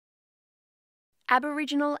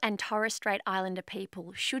Aboriginal and Torres Strait Islander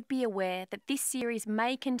people should be aware that this series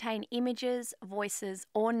may contain images, voices,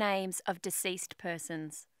 or names of deceased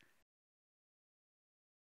persons.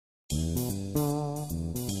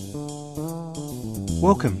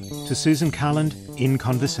 Welcome to Susan Carland in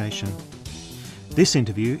Conversation. This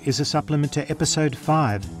interview is a supplement to episode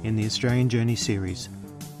 5 in the Australian Journey series,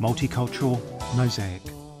 Multicultural Mosaic.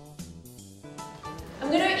 I'm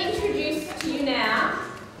going to introduce to you now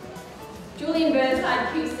Julian Burnside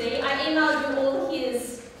QC. I emailed you all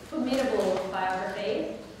his formidable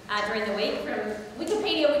biography during the week from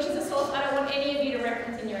Wikipedia, which is a source I don't want any of you to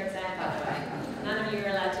reference in your exam, by the way. None of you are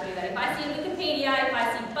allowed to do that. If I see Wikipedia, if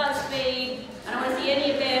I see BuzzFeed, I don't want to see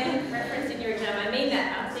any of them referenced in your exam. I mean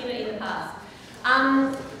that. I've seen it in the past.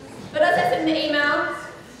 But as I said in the email,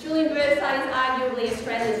 Julian Burnside is arguably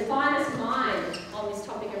Australia's finest mind on this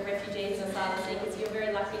topic of refugees and asylum seekers. You're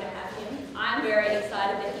very lucky to have him. I'm very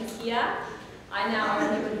excited that he's here. I now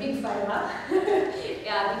owe him a big favour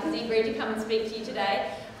because he agreed to come and speak to you today.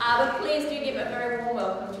 But please do give a very warm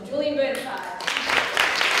welcome to Julian Burnside.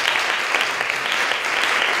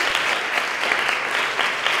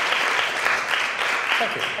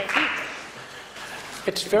 Thank you. Thank you.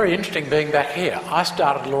 It's very interesting being back here. I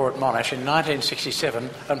started law at Monash in 1967,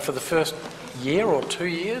 and for the first year or 2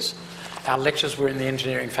 years, our lectures were in the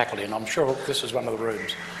engineering faculty, and I'm sure this is one of the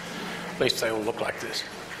rooms. At least they all look like this.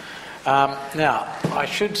 Now, I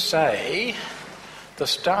should say the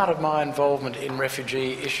start of my involvement in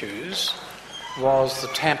refugee issues was the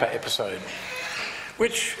Tampa episode,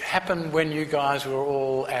 which happened when you guys were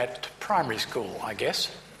all at primary school, I guess.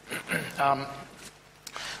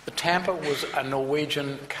 The Tampa was a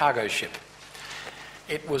Norwegian cargo ship.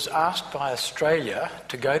 It was asked by Australia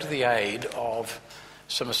to go to the aid of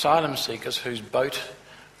some asylum seekers whose boat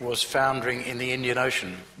was foundering in the Indian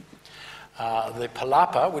Ocean. The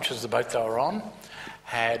Palapa, which is the boat they were on,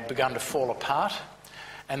 had begun to fall apart,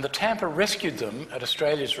 and the Tampa rescued them at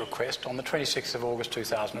Australia's request on the 26th of August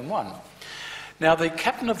 2001. Now, the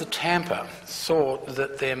captain of the Tampa thought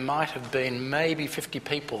that there might have been maybe 50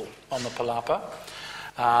 people on the Palapa,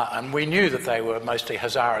 and we knew that they were mostly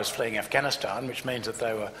Hazaras fleeing Afghanistan, which means that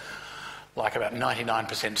they were like about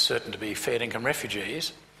 99% certain to be fair income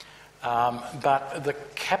refugees. But the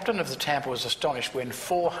captain of the Tampa was astonished when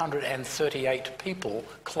 438 people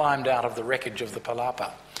climbed out of the wreckage of the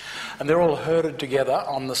Palapa. And they're all herded together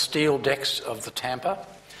on the steel decks of the Tampa.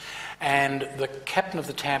 And the captain of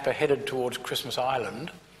the Tampa headed towards Christmas Island,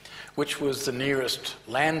 which was the nearest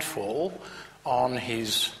landfall on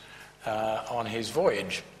his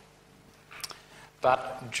voyage.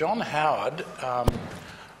 But John Howard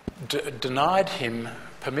denied him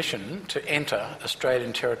permission to enter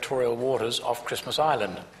Australian territorial waters off Christmas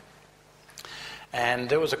Island. And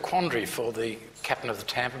there was a quandary for the captain of the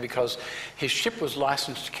Tampa because his ship was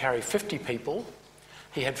licensed to carry 50 people,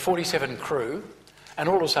 he had 47 crew, and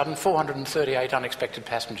all of a sudden 438 unexpected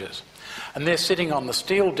passengers. And they're sitting on the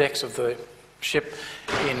steel decks of the ship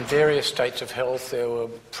in various states of health. There were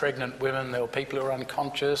pregnant women, there were people who were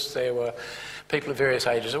unconscious, there were people of various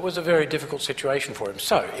ages. It was a very difficult situation for him.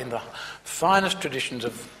 So, in the finest traditions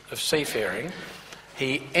of seafaring,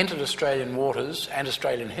 he entered Australian waters and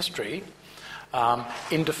Australian history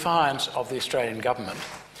in defiance of the Australian government.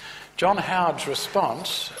 John Howard's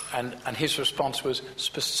response, and his response was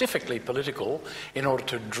specifically political in order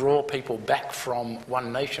to draw people back from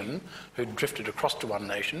One Nation who'd drifted across to One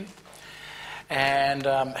Nation. And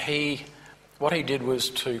what he did was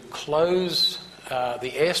to close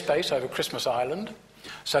the airspace over Christmas Island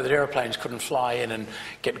so that aeroplanes couldn't fly in and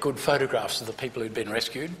get good photographs of the people who'd been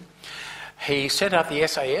rescued. He sent out the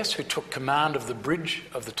SAS, who took command of the bridge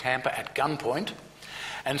of the Tampa at gunpoint,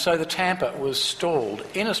 and so the Tampa was stalled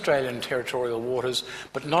in Australian territorial waters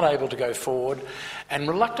but not able to go forward and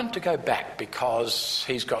reluctant to go back because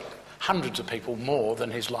he's got hundreds of people more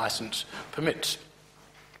than his licence permits.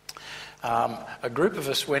 A group of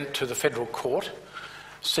us went to the federal court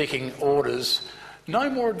seeking orders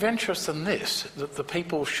no more adventurous than this, that the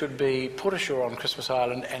people should be put ashore on Christmas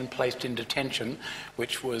Island and placed in detention,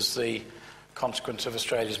 which was the consequence of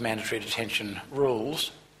Australia's mandatory detention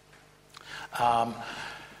rules.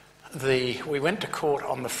 We went to court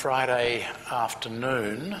on the Friday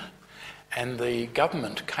afternoon, and the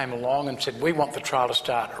government came along and said, we want the trial to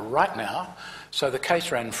start right now. So the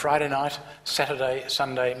case ran Friday night, Saturday,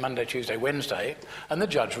 Sunday, Monday, Tuesday, Wednesday, and the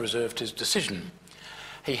judge reserved his decision.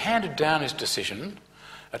 He handed down his decision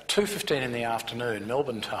at 2:15 in the afternoon,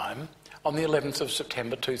 Melbourne time, on the 11th of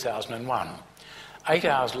September 2001. 8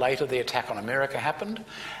 hours later, the attack on America happened,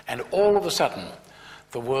 and all of a sudden,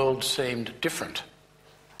 the world seemed different.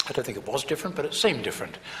 I don't think it was different, but it seemed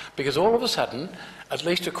different. Because all of a sudden, at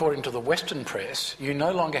least according to the Western press, you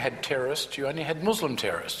no longer had terrorists, you only had Muslim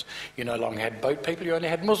terrorists. You no longer had boat people, you only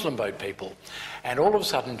had Muslim boat people. And all of a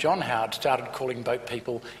sudden, John Howard started calling boat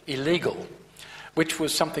people illegal, which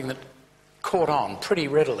was something that caught on pretty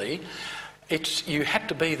readily. You had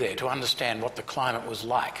to be there to understand what the climate was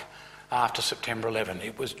like after September 11.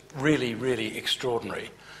 It was really, really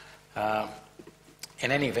extraordinary.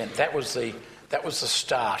 In any event, that was the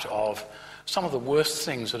start of some of the worst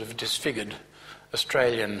things that have disfigured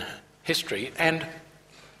Australian history. And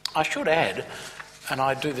I should add, and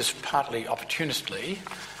I do this partly opportunistically,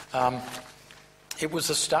 it was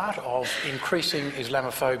the start of increasing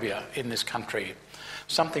Islamophobia in this country,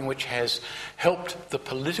 something which has helped the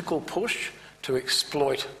political push to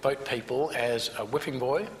exploit boat people as a whipping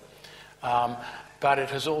boy, but it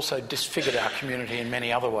has also disfigured our community in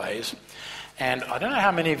many other ways. And I don't know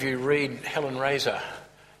how many of you read Helen Razor.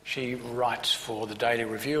 She writes for the Daily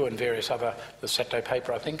Review and the Saturday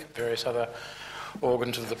paper, I think, various other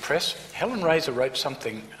organs of the press. Helen Razor wrote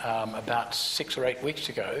something about 6 or 8 weeks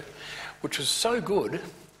ago, which was so good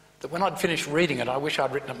that when I'd finished reading it, I wish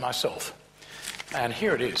I'd written it myself. And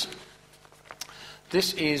here it is.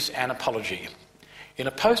 This is an apology. In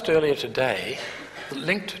a post earlier today,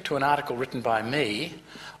 linked to an article written by me,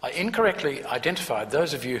 I incorrectly identified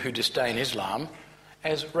those of you who disdain Islam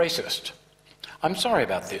as racist. I'm sorry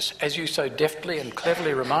about this. As you so deftly and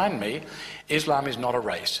cleverly remind me, Islam is not a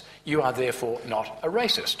race. You are therefore not a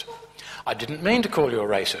racist. I didn't mean to call you a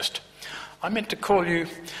racist. I meant to call you,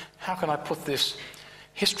 how can I put this,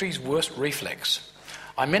 history's worst reflex.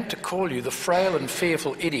 I meant to call you the frail and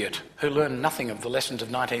fearful idiot who learned nothing of the lessons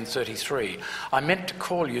of 1933. I meant to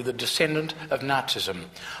call you the descendant of Nazism.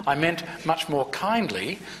 I meant, much more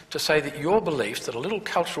kindly, to say that your belief that a little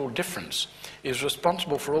cultural difference is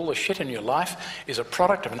responsible for all the shit in your life is a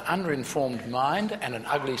product of an underinformed mind and an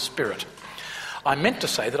ugly spirit. I meant to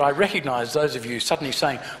say that I recognise those of you suddenly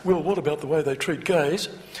saying, well, what about the way they treat gays,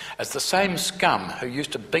 as the same scum who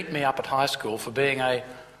used to beat me up at high school for being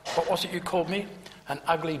what was it you called me? An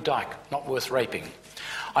ugly dyke, not worth raping.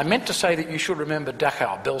 I meant to say that you should remember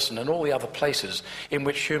Dachau, Belsen and all the other places in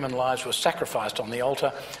which human lives were sacrificed on the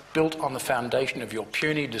altar, built on the foundation of your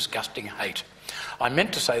puny, disgusting hate. I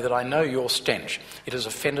meant to say that I know your stench. It has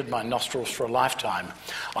offended my nostrils for a lifetime.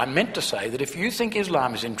 I meant to say that if you think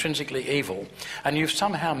Islam is intrinsically evil, and you've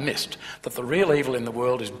somehow missed that the real evil in the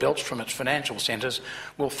world is belched from its financial centres,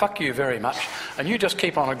 well, fuck you very much, and you just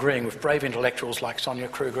keep on agreeing with brave intellectuals like Sonia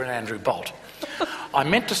Kruger and Andrew Bolt. I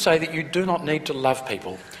meant to say that you do not need to love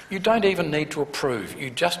people. You don't even need to approve. You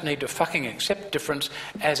just need to fucking accept difference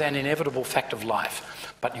as an inevitable fact of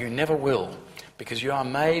life. But you never will, because you are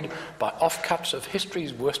made by offcuts of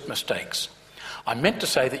history's worst mistakes. I meant to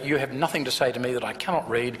say that you have nothing to say to me that I cannot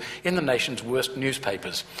read in the nation's worst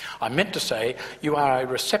newspapers. I meant to say you are a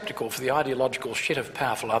receptacle for the ideological shit of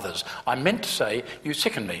powerful others. I meant to say you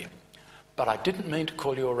sicken me. But I didn't mean to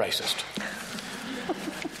call you a racist.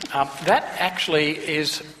 That actually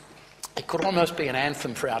it could almost be an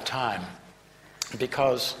anthem for our time,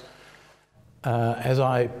 because, as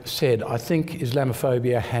I said, I think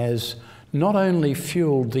Islamophobia has not only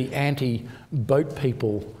fueled the anti-boat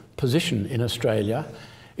people position in Australia,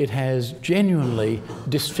 it has genuinely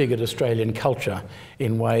disfigured Australian culture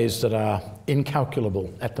in ways that are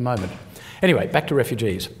incalculable at the moment. Anyway, back to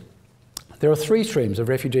refugees. There are 3 streams of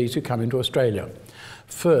refugees who come into Australia.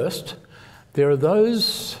 First, there are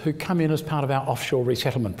those who come in as part of our offshore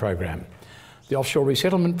resettlement program. The offshore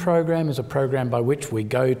resettlement program is a program by which we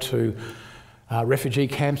go to refugee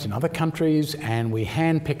camps in other countries and we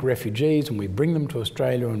handpick refugees and we bring them to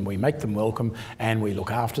Australia and we make them welcome and we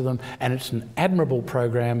look after them, and it's an admirable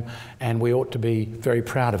program and we ought to be very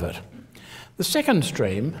proud of it. The second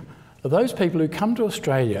stream are those people who come to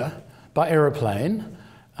Australia by aeroplane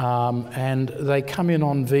and they come in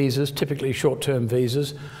on visas, typically short-term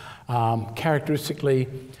visas, characteristically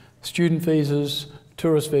student visas,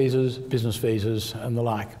 tourist visas, business visas and the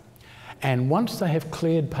like. And once they have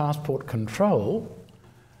cleared passport control,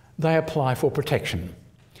 they apply for protection.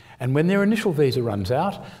 And when their initial visa runs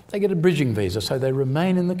out, they get a bridging visa, so they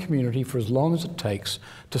remain in the community for as long as it takes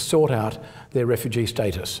to sort out their refugee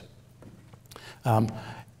status.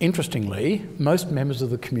 Interestingly, most members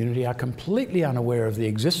of the community are completely unaware of the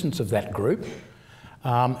existence of that group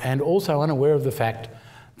and also unaware of the fact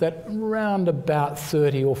that around about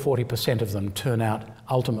 30 or 40% of them turn out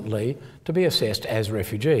ultimately to be assessed as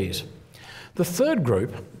refugees. The third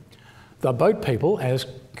group, the boat people as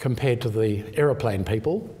compared to the aeroplane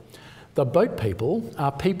people, the boat people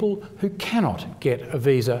are people who cannot get a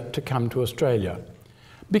visa to come to Australia.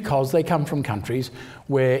 because they come from countries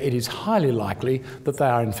where it is highly likely that they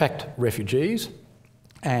are in fact refugees,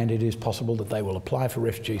 and it is possible that they will apply for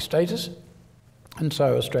refugee status, and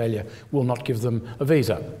so Australia will not give them a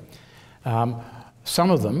visa.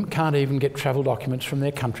 Some of them can't even get travel documents from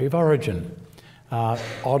their country of origin.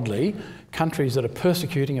 Oddly, countries that are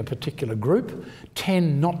persecuting a particular group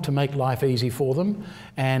tend not to make life easy for them,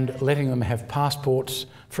 and letting them have passports,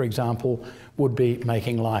 for example, would be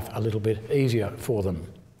making life a little bit easier for them.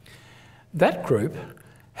 That group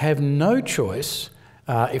have no choice,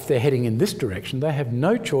 if they're heading in this direction, they have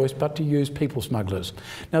no choice but to use people smugglers.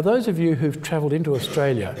 Now, those of you who've travelled into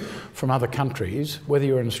Australia from other countries, whether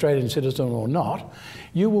you're an Australian citizen or not,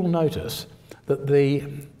 you will notice that the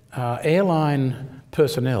airline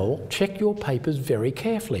personnel check your papers very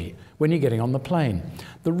carefully when you're getting on the plane.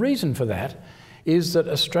 The reason for that is that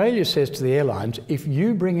Australia says to the airlines, if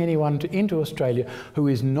you bring anyone into Australia who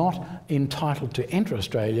is not entitled to enter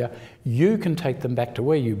Australia, you can take them back to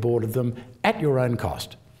where you boarded them at your own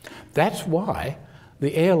cost. That's why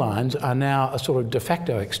the airlines are now a sort of de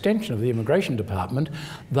facto extension of the Immigration Department.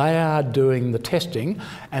 They are doing the testing,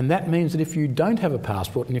 and that means that if you don't have a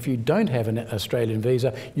passport and if you don't have an Australian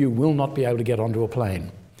visa, you will not be able to get onto a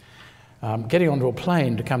plane. Getting onto a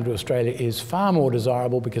plane to come to Australia is far more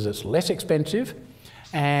desirable because it's less expensive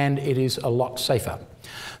and it is a lot safer.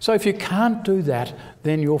 So if you can't do that,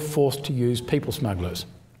 then you're forced to use people smugglers.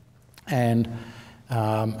 And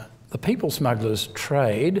the people smugglers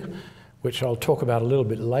trade, which I'll talk about a little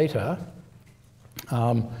bit later,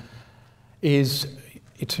 it's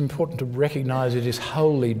important to recognise it is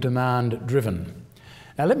wholly demand-driven.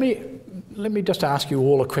 Now let me just ask you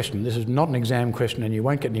all a question. This is not an exam question and you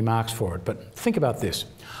won't get any marks for it, but think about this.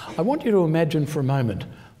 I want you to imagine for a moment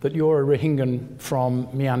that you're a Rohingya from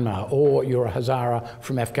Myanmar or you're a Hazara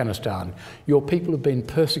from Afghanistan. Your people have been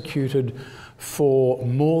persecuted for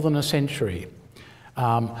more than a century.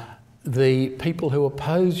 The people who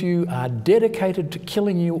oppose you are dedicated to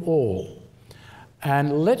killing you all.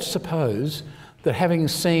 And let's suppose that having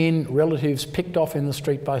seen relatives picked off in the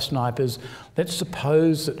street by snipers, let's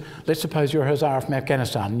suppose you're a Hazara from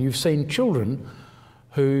Afghanistan and you've seen children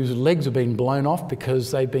whose legs have been blown off because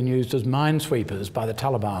they've been used as minesweepers by the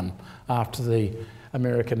Taliban after the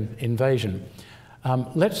American invasion.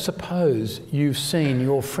 Let's suppose you've seen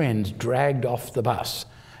your friends dragged off the bus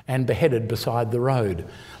and beheaded beside the road.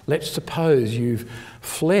 Let's suppose you've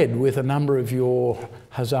fled with a number of your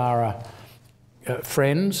Hazara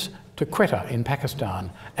friends to Quetta in Pakistan,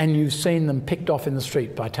 and you've seen them picked off in the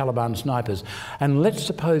street by Taliban snipers. And let's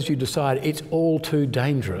suppose you decide it's all too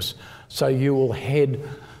dangerous, so you will head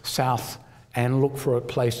south and look for a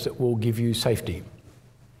place that will give you safety.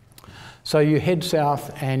 So you head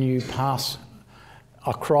south and you pass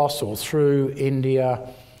across or through India,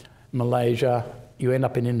 Malaysia, you end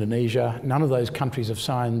up in Indonesia. None of those countries have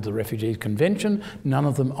signed the Refugees Convention. None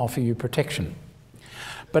of them offer you protection.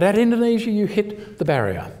 But at Indonesia, you hit the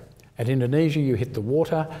barrier. At Indonesia, you hit the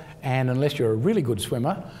water, and unless you're a really good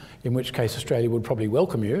swimmer, in which case Australia would probably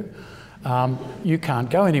welcome you, you can't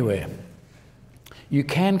go anywhere. You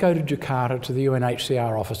can go to Jakarta, to the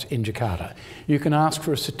UNHCR office in Jakarta. You can ask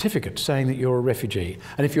for a certificate saying that you're a refugee.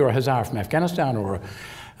 And if you're a Hazara from Afghanistan or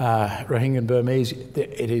a Rohingya Burmese,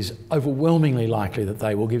 it is overwhelmingly likely that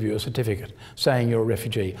they will give you a certificate saying you're a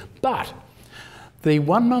refugee. But the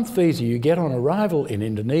 1 month visa you get on arrival in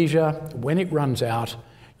Indonesia, when it runs out,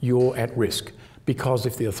 you're at risk, because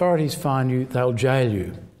if the authorities find you, they'll jail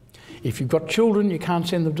you. If you've got children, you can't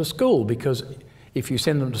send them to school, because if you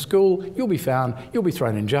send them to school, you'll be found, you'll be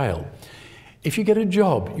thrown in jail. If you get a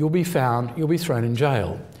job, you'll be found, you'll be thrown in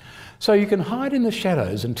jail. So you can hide in the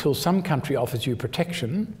shadows until some country offers you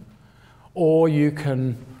protection, or you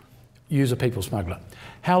can use a people smuggler.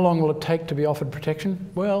 How long will it take to be offered protection?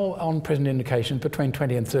 Well, on present indications, between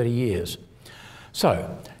 20 and 30 years.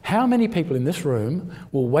 So, how many people in this room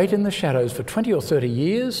will wait in the shadows for 20 or 30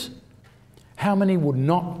 years? How many would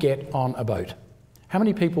not get on a boat? How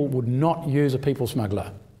many people would not use a people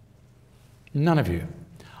smuggler? None of you.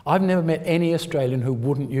 I've never met any Australian who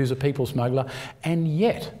wouldn't use a people smuggler, and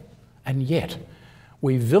yet,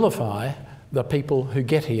 we vilify the people who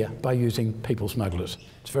get here by using people smugglers.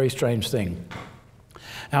 It's a very strange thing.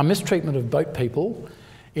 Our mistreatment of boat people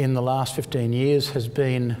in the last 15 years has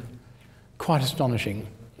been quite astonishing.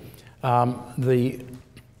 I want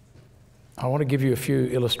to give you a few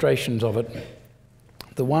illustrations of it.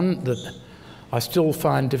 The one that I still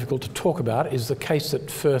find difficult to talk about is the case that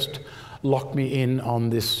first locked me in on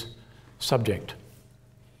this subject.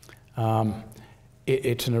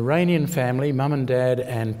 It's an Iranian family, mum and dad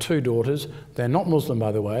and 2 daughters. They're not Muslim,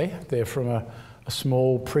 by the way. They're from a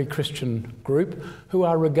small pre-Christian group who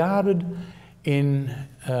are regarded in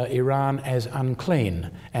Iran as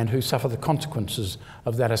unclean and who suffer the consequences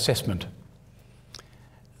of that assessment.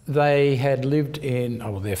 They had lived in,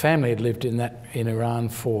 their family had lived in Iran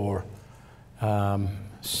for over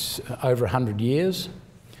 100 years,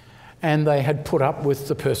 and they had put up with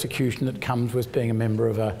the persecution that comes with being a member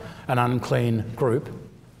of an unclean group.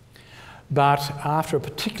 But after a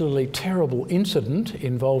particularly terrible incident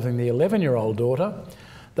involving the 11-year-old daughter,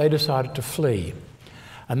 they decided to flee.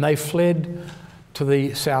 And they fled to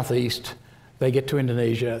the southeast. They get to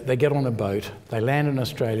Indonesia, they get on a boat, they land in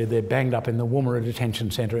Australia, they're banged up in the Woomera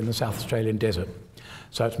detention centre in the South Australian desert.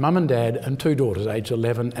 So it's mum and dad and two daughters, aged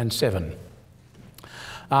 11 and 7.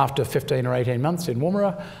 After 15 or 18 months in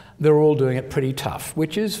Woomera, they're all doing it pretty tough,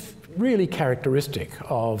 which is really characteristic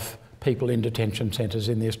of people in detention centres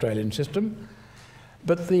in the Australian system.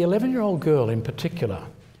 But the 11-year-old girl in particular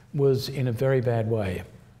was in a very bad way.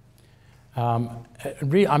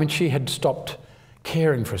 She had stopped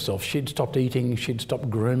caring for herself. She'd stopped eating, she'd stopped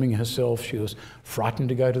grooming herself. She was frightened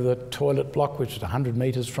to go to the toilet block, which is 100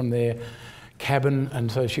 metres from their cabin,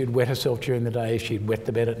 and so she'd wet herself during the day, she'd wet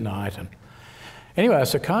the bed at night. And anyway, a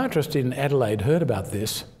psychiatrist in Adelaide heard about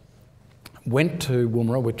this, went to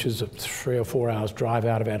Woomera, which is a 3 or 4 hours drive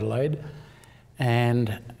out of Adelaide,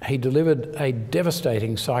 and he delivered a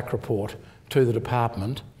devastating psych report to the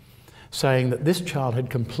department saying that this child had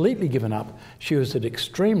completely given up, she was at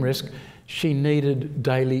extreme risk, she needed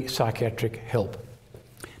daily psychiatric help.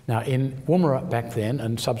 Now in Woomera back then,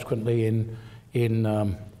 and subsequently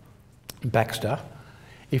in Baxter,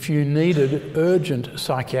 if you needed urgent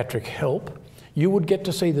psychiatric help, you would get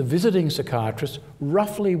to see the visiting psychiatrist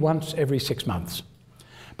roughly once every 6 months.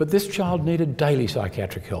 But this child needed daily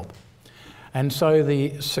psychiatric help. And so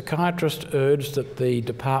the psychiatrist urged that the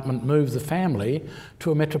department move the family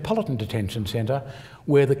to a metropolitan detention centre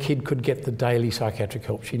where the kid could get the daily psychiatric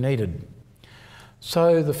help she needed.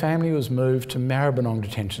 So the family was moved to Maribyrnong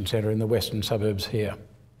Detention Centre in the western suburbs here.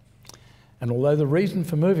 And although the reason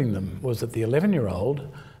for moving them was that the 11-year-old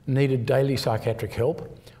needed daily psychiatric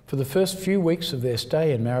help, for the first few weeks of their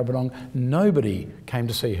stay in Maribyrnong, nobody came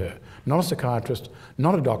to see her. Not a psychiatrist,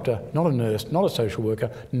 not a doctor, not a nurse, not a social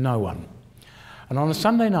worker, no one. And on a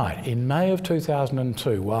Sunday night in May of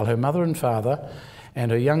 2002, while her mother and father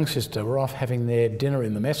and her young sister were off having their dinner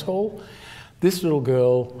in the mess hall, this little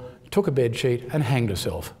girl took a bedsheet and hanged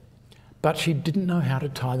herself. But she didn't know how to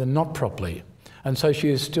tie the knot properly, and so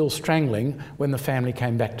she was still strangling when the family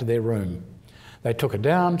came back to their room. They took her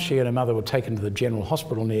down, she and her mother were taken to the general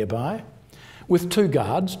hospital nearby, with 2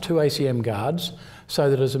 guards, 2 ACM guards, so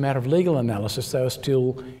that as a matter of legal analysis, they were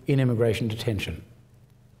still in immigration detention.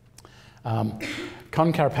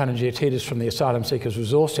 Con Karapanagiotis from the Asylum Seekers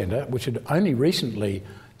Resource Centre, which had only recently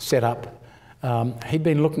set up, he'd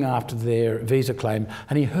been looking after their visa claim,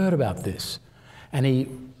 and he heard about this. And he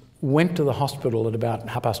went to the hospital at about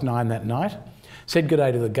 9:30 that night, said good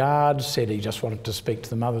day to the guards, said he just wanted to speak to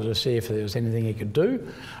the mother to see if there was anything he could do.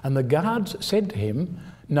 And the guards said to him,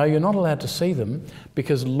 no, you're not allowed to see them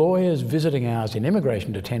because lawyers' visiting hours in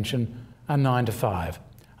immigration detention are 9 to 5.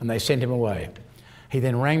 And they sent him away. He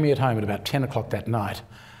then rang me at home at about 10 o'clock that night.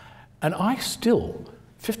 And I still,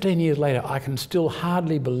 15 years later, I can still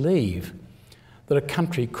hardly believe that a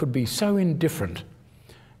country could be so indifferent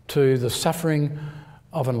to the suffering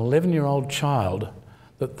of an 11-year-old child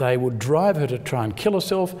that they would drive her to try and kill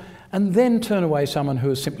herself and then turn away someone who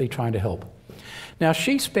was simply trying to help. Now,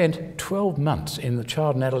 she spent 12 months in the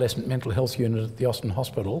Child and Adolescent Mental Health Unit at the Austin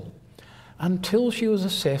Hospital until she was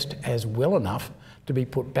assessed as well enough to be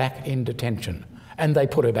put back in detention. And they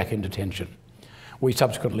put her back in detention. We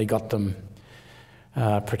subsequently got them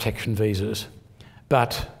protection visas.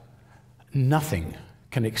 But nothing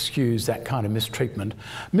can excuse that kind of mistreatment.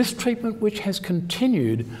 Mistreatment which has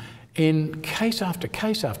continued in case after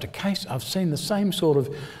case after case. I've seen the same sort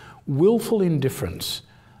of willful indifference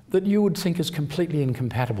that you would think is completely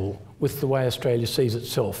incompatible with the way Australia sees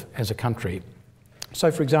itself as a country.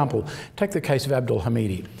 So, for example, take the case of Abdul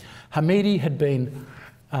Hamidi. Hamidi had been,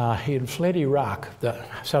 he had fled Iraq,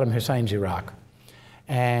 Saddam Hussein's Iraq,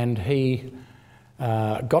 and he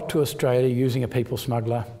got to Australia using a people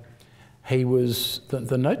smuggler. He was,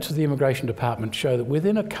 the notes of the Immigration Department show that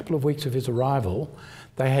within a couple of weeks of his arrival,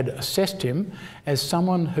 they had assessed him as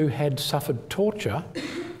someone who had suffered torture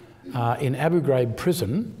in Abu Ghraib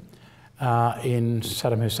prison in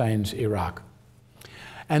Saddam Hussein's Iraq.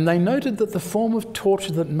 And they noted that the form of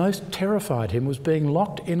torture that most terrified him was being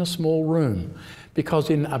locked in a small room,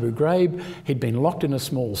 because in Abu Ghraib he'd been locked in a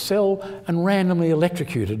small cell and randomly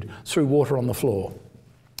electrocuted through water on the floor.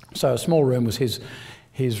 So a small room was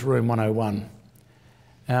his room 101.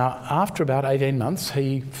 Now, after about 18 months,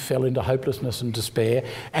 he fell into hopelessness and despair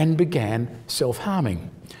and began self-harming.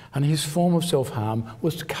 And his form of self-harm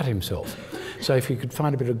was to cut himself. So if he could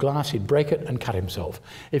find a bit of glass, he'd break it and cut himself.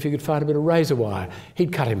 If he could find a bit of razor wire,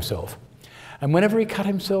 he'd cut himself. And whenever he cut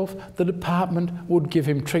himself, the department would give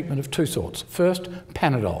him treatment of two sorts. First,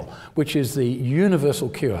 Panadol, which is the universal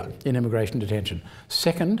cure in immigration detention.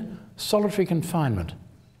 Second, solitary confinement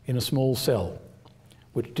in a small cell,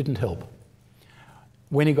 which didn't help.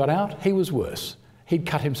 When he got out, he was worse. He'd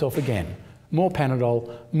cut himself again. More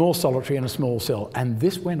Panadol, more solitary in a small cell. And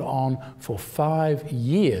this went on for 5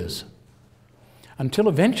 years, until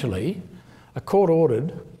eventually a court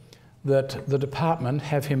ordered that the department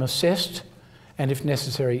have him assessed and, if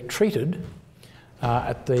necessary, treated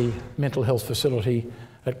at the mental health facility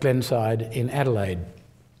at Glenside in Adelaide.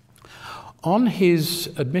 On his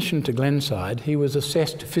admission to Glenside, he was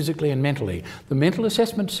assessed physically and mentally. The mental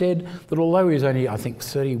assessment said that although he was only, I think,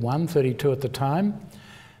 31, 32 at the time,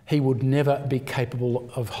 he would never be capable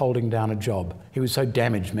of holding down a job. He was so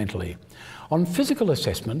damaged mentally. On physical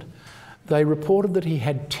assessment, they reported that he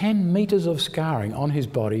had 10 metres of scarring on his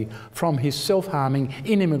body from his self-harming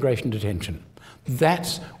in immigration detention.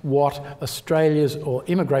 That's what Australia's or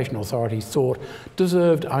immigration authorities thought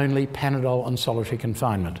deserved only Panadol and solitary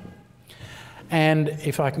confinement. And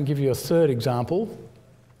if I can give you a third example,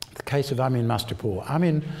 the case of Amin Mustapor.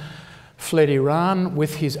 Amin fled Iran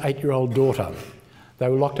with his 8-year-old daughter. They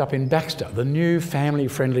were locked up in Baxter, the new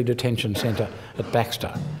family-friendly detention centre at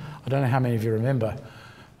Baxter. I don't know how many of you remember,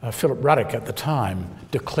 Philip Ruddock at the time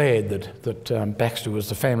declared that Baxter was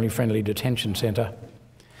the family-friendly detention centre,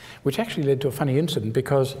 which actually led to a funny incident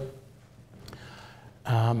because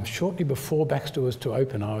shortly before Baxter was to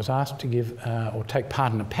open, I was asked to give or take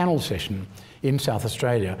part in a panel session in South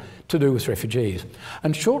Australia to do with refugees.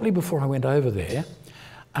 And shortly before I went over there,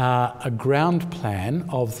 a ground plan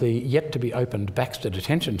of the yet-to-be-opened Baxter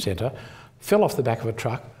Detention Centre fell off the back of a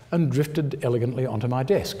truck and drifted elegantly onto my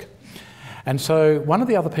desk. And so one of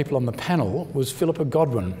the other people on the panel was Philippa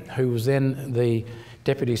Godwin, who was then the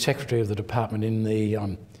Deputy Secretary of the Department in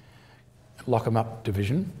the Lock 'em Up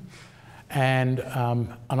division. And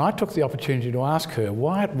I took the opportunity to ask her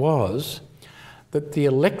why it was that the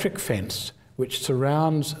electric fence which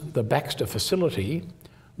surrounds the Baxter facility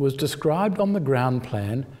was described on the ground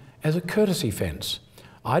plan as a courtesy fence.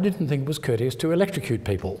 I didn't think it was courteous to electrocute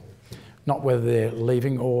people, not whether they're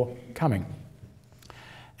leaving or coming.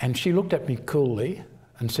 And she looked at me coolly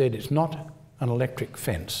and said, "It's not an electric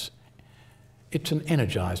fence, it's an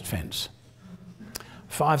energised fence."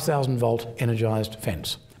 5,000 volt energised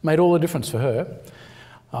fence. Made all the difference for her.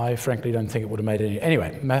 I frankly don't think it would have made any...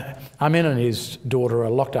 Anyway, Amin and his daughter are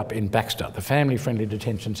locked up in Baxter, the family-friendly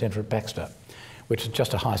detention centre at Baxter, which is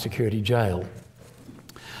just a high-security jail.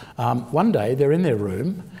 One day they're in their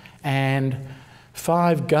room and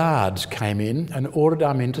 5 guards came in and ordered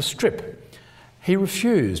Amin to strip. He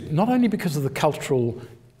refused, not only because of the cultural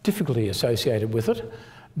difficulty associated with it,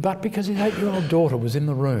 but because his 8-year-old daughter was in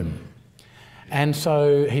the room. And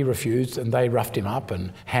so he refused, and they roughed him up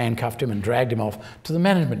and handcuffed him and dragged him off to the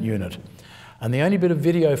management unit. And the only bit of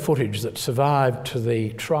video footage that survived to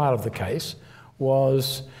the trial of the case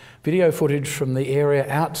was video footage from the area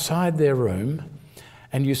outside their room,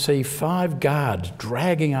 and you see 5 guards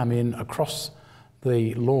dragging Amin across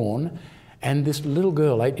the lawn, and this little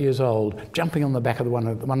girl, 8 years old, jumping on the back of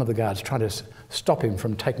one of the guards, trying to stop him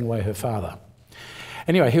from taking away her father.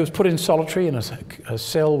 Anyway, he was put in solitary in a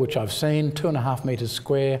cell which I've seen, 2.5 metres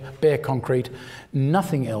square, bare concrete,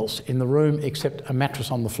 nothing else in the room except a mattress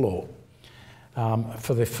on the floor.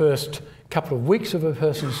 For the first couple of weeks of a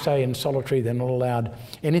person's stay in solitary, they're not allowed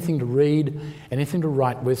anything to read, anything to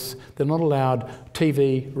write with. They're not allowed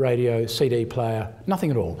TV, radio, CD player, nothing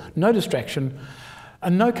at all. No distraction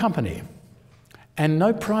and no company. And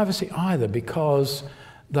no privacy either, because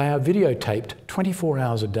they are videotaped 24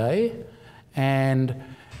 hours a day, and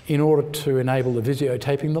in order to enable the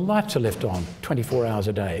videotaping, the lights are left on 24 hours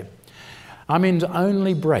a day. Amin's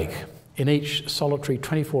only break in each solitary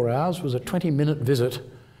 24 hours was a 20-minute visit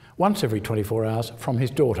once every 24 hours from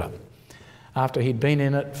his daughter. After he'd been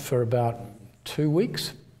in it for about 2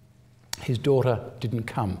 weeks, his daughter didn't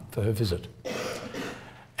come for her visit.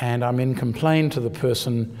 And Amin complained to the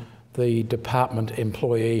person, the department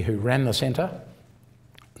employee who ran the centre.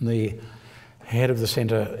 The head of the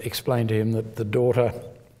centre explained to him that the daughter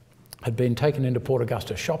had been taken into Port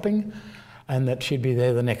Augusta shopping and that she'd be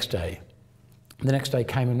there the next day. The next day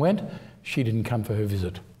came and went, she didn't come for her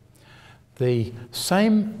visit. The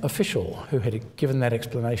same official who had given that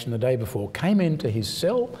explanation the day before came into his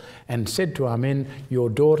cell and said to Amin, "Your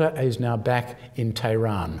daughter is now back in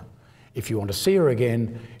Tehran." If you want to see her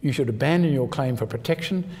again, you should abandon your claim for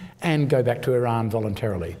protection and go back to Iran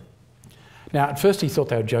voluntarily. Now, at first he thought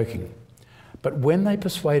they were joking, but when they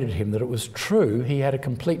persuaded him that it was true, he had a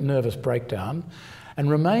complete nervous breakdown and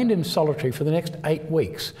remained in solitary for the next 8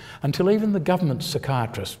 weeks, until even the government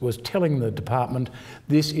psychiatrist was telling the department,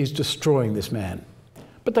 this is destroying this man.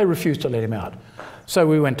 But they refused to let him out. So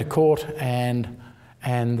we went to court, and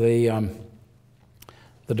the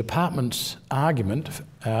department's argument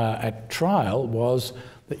at trial was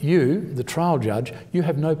that you, the trial judge, you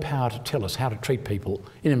have no power to tell us how to treat people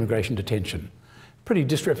in immigration detention. Pretty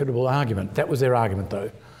disreputable argument. That was their argument,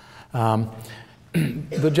 though.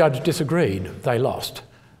 The judge disagreed. They lost.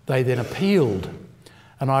 They then appealed.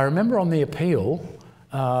 And I remember on the appeal,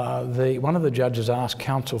 one of the judges asked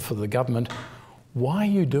counsel for the government, why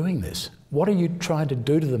are you doing this? What are you trying to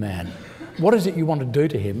do to the man? What is it you want to do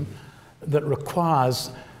to him that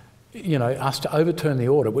requires, you know, us to overturn the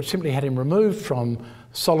order, which simply had him removed from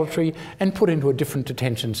solitary and put into a different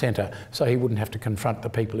detention centre so he wouldn't have to confront the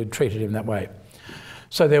people who'd treated him that way.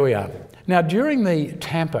 So there we are. Now, during the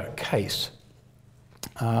Tampa case,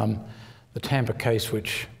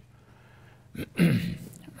 which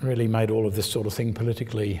really made all of this sort of thing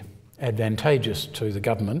politically advantageous to the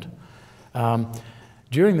government,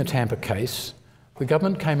 during the Tampa case, the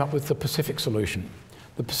government came up with the Pacific solution.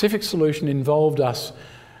 The Pacific solution involved us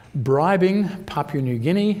bribing Papua New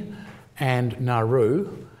Guinea and Nauru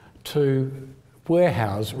to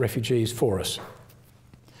warehouse refugees for us.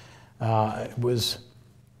 It was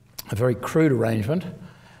a very crude arrangement,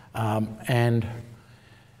 and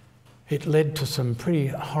it led to some pretty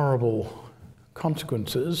horrible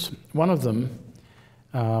consequences. One of them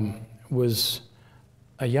was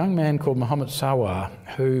a young man called Mohammed Sawar,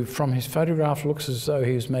 who from his photograph looks as though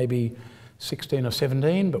he was maybe 16 or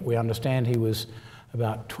 17, but we understand he was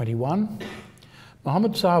about 21.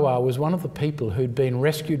 Mohammed Sawar was one of the people who'd been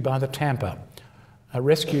rescued by the Tampa,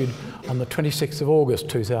 rescued on the 26th of August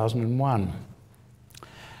 2001.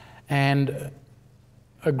 And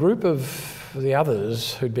a group of the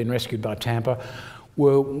others who'd been rescued by Tampa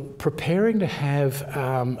were preparing to have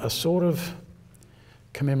a sort of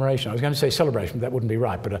commemoration. I was going to say celebration, but that wouldn't be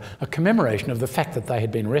right, but a commemoration of the fact that they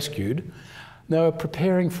had been rescued. They were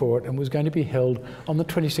preparing for it and was going to be held on the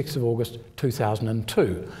 26th of August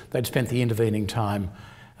 2002. They'd spent the intervening time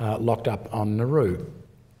locked up on Nauru.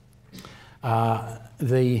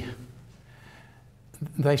 They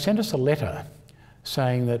sent us a letter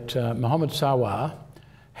saying that Mohammed Sawar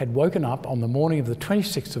had woken up on the morning of the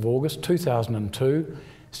 26th of August 2002,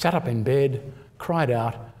 sat up in bed, cried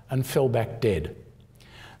out and fell back dead.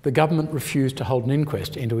 The government refused to hold an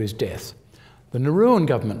inquest into his death. The Nauruan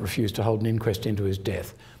government refused to hold an inquest into his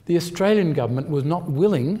death. The Australian government was not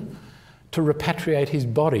willing to repatriate his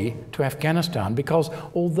body to Afghanistan because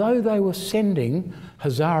although they were sending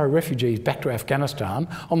Hazara refugees back to Afghanistan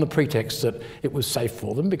on the pretext that it was safe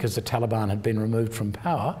for them because the Taliban had been removed from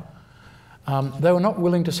power, they were not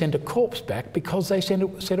willing to send a corpse back because they said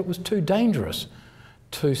it was too dangerous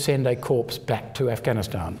to send a corpse back to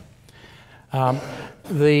Afghanistan. Mohammed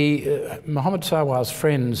Sawar's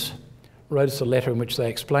friends wrote us a letter in which they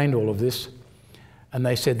explained all of this, and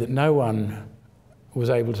they said that no one was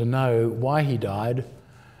able to know why he died,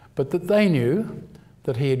 but that they knew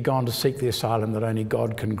that he had gone to seek the asylum that only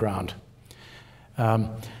God can grant.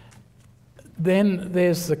 Then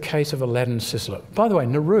there's the case of Aladdin Sisler. By the way,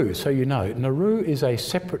 Nauru, so you know, Nauru is a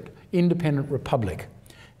separate independent republic.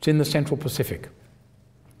 It's in the Central Pacific.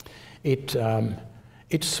 It's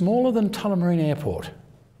smaller than Tullamarine Airport.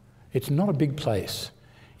 It's not a big place.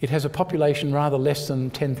 It has a population rather less than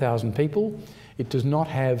 10,000 people. It does not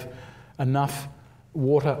have enough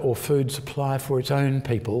water or food supply for its own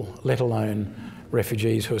people, let alone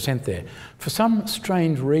refugees who are sent there. For some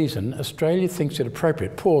strange reason, Australia thinks it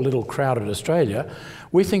appropriate, poor little crowded Australia,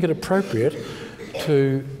 we think it appropriate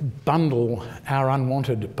to bundle our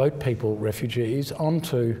unwanted boat people refugees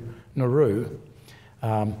onto Nauru.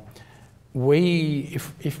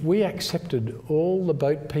 If we accepted all the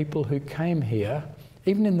boat people who came here,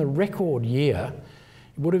 even in the record year,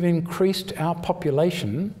 it would have increased our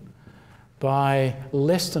population by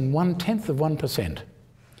less than 0.1%.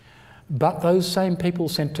 But those same people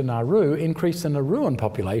sent to Nauru increased the Nauruan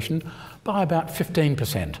population by about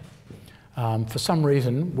 15%. For some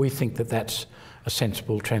reason, we think that that's a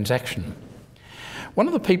sensible transaction. One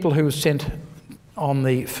of the people who was sent on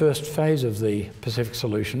the first phase of the Pacific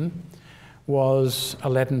solution was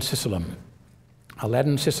Aladdin Sisler.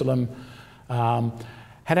 Aladdin Sisler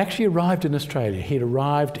had actually arrived in Australia. He'd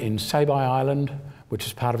arrived in Sabai Island, which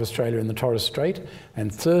is part of Australia in the Torres Strait,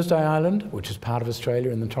 and Thursday Island, which is part of Australia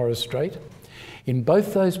in the Torres Strait. In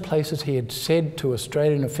both those places he had said to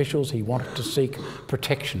Australian officials he wanted to seek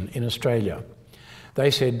protection in Australia. They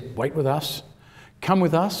said, wait with us, come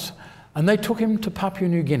with us, and they took him to Papua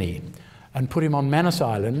New Guinea and put him on Manus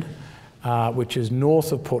Island, which is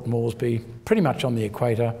north of Port Moresby, pretty much on the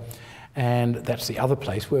equator, and that's the other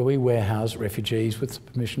place where we warehouse refugees with the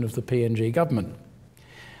permission of the PNG government.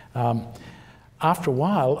 After a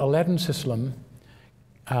while, Aladdin Sislam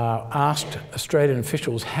asked Australian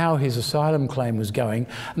officials how his asylum claim was going,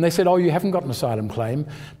 and they said, oh, you haven't got an asylum claim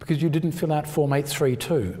because you didn't fill out Form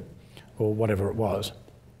 832, or whatever it was.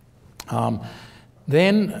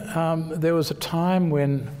 Then there was a time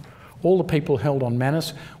when all the people held on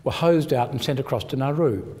Manus were hosed out and sent across to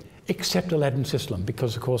Nauru, except Aladdin Sislam,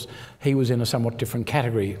 because, of course, he was in a somewhat different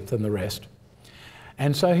category than the rest.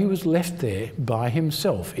 And so he was left there by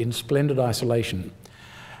himself in splendid isolation.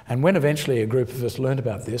 And when eventually a group of us learned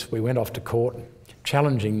about this, we went off to court,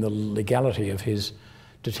 challenging the legality of his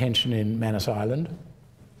detention in Manus Island.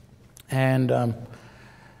 And it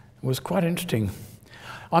was quite interesting.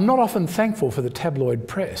 I'm not often thankful for the tabloid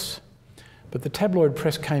press, but the tabloid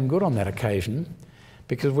press came good on that occasion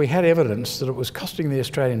because we had evidence that it was costing the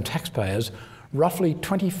Australian taxpayers roughly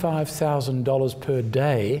 $25,000 per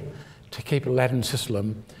day to keep Aladdin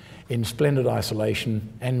Sislam in splendid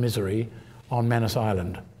isolation and misery on Manus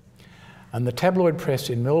Island. And the tabloid press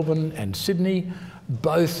in Melbourne and Sydney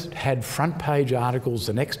both had front page articles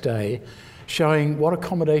the next day showing what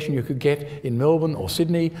accommodation you could get in Melbourne or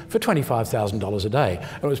Sydney for $25,000 a day.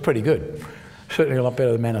 And it was pretty good, certainly a lot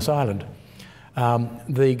better than Manus Island.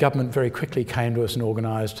 The government very quickly came to us and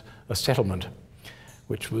organised a settlement,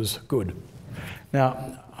 which was good.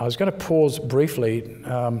 Now, I was going to pause briefly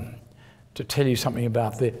to tell you something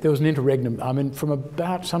about there was an interregnum. I mean, from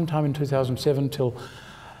about sometime in 2007 till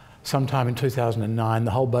sometime in 2009,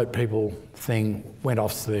 the whole boat people thing went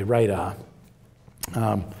off the radar.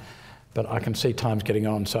 But I can see time's getting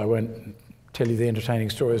on, so I won't tell you the entertaining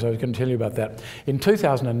stories I was going to tell you about that. In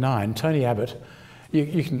 2009, Tony Abbott,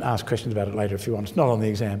 you can ask questions about it later if you want, it's not on the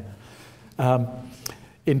exam.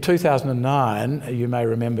 In 2009, you may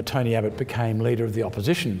remember Tony Abbott became leader of the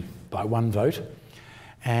opposition by one vote,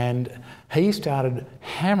 and he started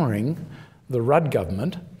hammering the Rudd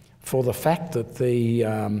government for the fact that the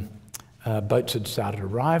boats had started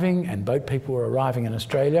arriving and boat people were arriving in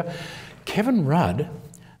Australia. Kevin Rudd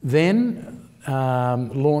then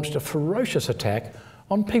launched a ferocious attack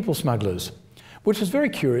on people smugglers, which was very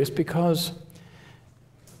curious because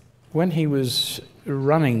when he was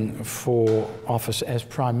running for office as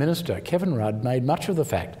Prime Minister, Kevin Rudd made much of the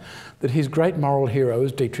fact that his great moral hero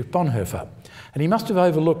was Dietrich Bonhoeffer. And he must have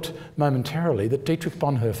overlooked momentarily that Dietrich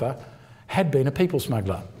Bonhoeffer had been a people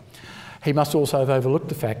smuggler. He must also have overlooked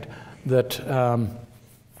the fact that,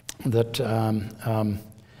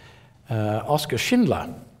 Oskar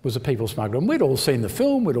Schindler was a people smuggler. And we'd all seen the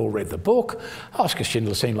film, we'd all read the book. Oskar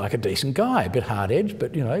Schindler seemed like a decent guy, a bit hard-edged,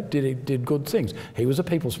 but, you know, did good things. He was a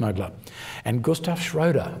people smuggler. And Gustav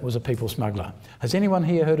Schroeder was a people smuggler. Has anyone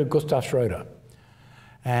here heard of Gustav Schroeder?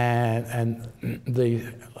 And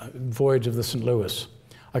the voyage of the St. Louis.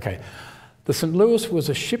 Okay, the St. Louis was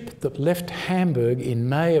a ship that left Hamburg in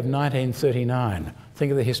May of 1939.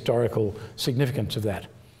 Think of the historical significance of that.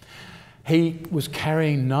 He was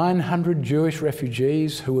carrying 900 Jewish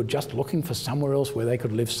refugees who were just looking for somewhere else where they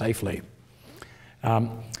could live safely.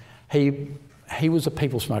 He was a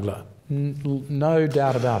people smuggler, no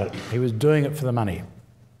doubt about it. He was doing it for the money.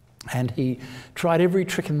 And he tried every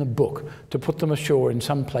trick in the book to put them ashore in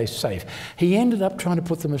some place safe. He ended up trying to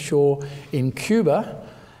put them ashore in Cuba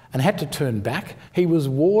and had to turn back. He was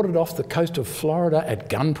warded off the coast of Florida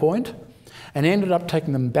at gunpoint and ended up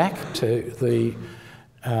taking them back to the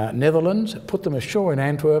Netherlands, put them ashore in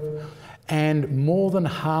Antwerp, and more than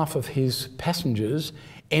half of his passengers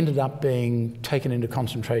ended up being taken into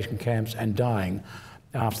concentration camps and dying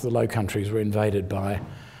after the Low Countries were invaded by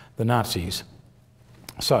the Nazis.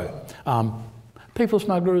 So, people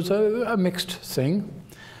smuggler is a mixed thing,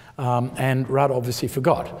 and Rudd obviously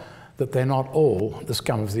forgot that they're not all the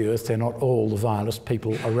scum of the earth, they're not all the vilest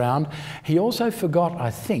people around. He also forgot,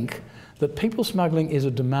 I think, that people smuggling is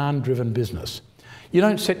a demand-driven business. You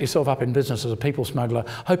don't set yourself up in business as a people smuggler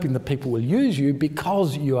hoping that people will use you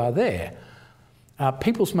because you are there.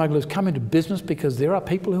 People smugglers come into business because there are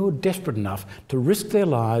people who are desperate enough to risk their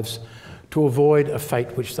lives to avoid a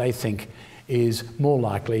fate which they think is more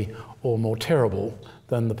likely or more terrible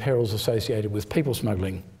than the perils associated with people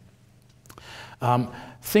smuggling.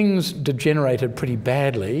 Things degenerated pretty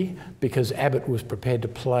badly because Abbott was prepared to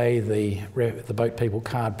play the boat people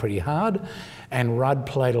card pretty hard, and Rudd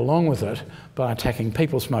played along with it by attacking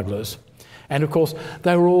people smugglers. And of course,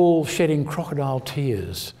 they were all shedding crocodile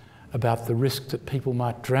tears about the risk that people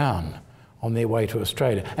might drown on their way to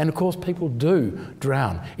Australia. And of course, people do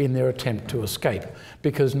drown in their attempt to escape,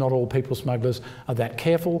 because not all people smugglers are that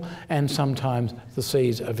careful, and sometimes the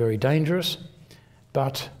seas are very dangerous.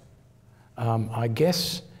 But I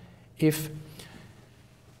guess if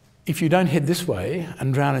you don't head this way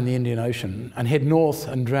and drown in the Indian Ocean, and head north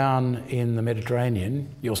and drown in the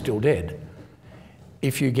Mediterranean, you're still dead.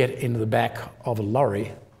 If you get into the back of a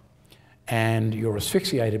lorry and you're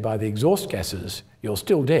asphyxiated by the exhaust gases, you're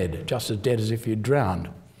still dead, just as dead as if you'd drowned.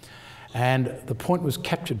 And the point was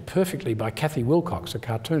captured perfectly by Cathy Wilcox, a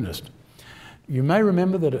cartoonist. You may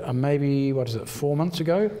remember that maybe, 4 months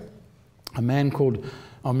ago, a man called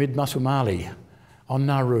Omid Masumali on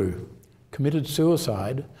Nauru committed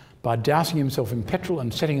suicide by dousing himself in petrol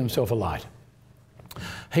and setting himself alight.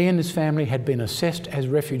 He and his family had been assessed as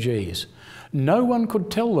refugees. No one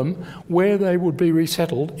could tell them where they would be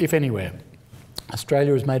resettled, if anywhere.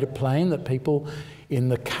 Australia has made it plain that people in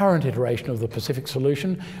the current iteration of the Pacific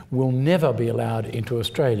solution will never be allowed into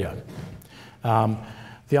Australia.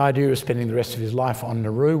 The idea of spending the rest of his life on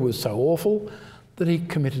Nauru was so awful that he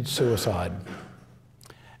committed suicide.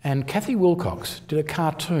 And Cathy Wilcox did a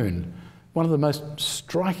cartoon, one of the most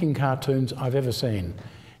striking cartoons I've ever seen.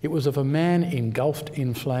 It was of a man engulfed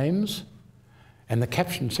in flames, and the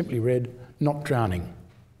caption simply read, "Not drowning."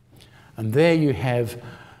 And there you have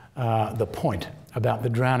the point about the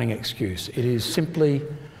drowning excuse. It is simply,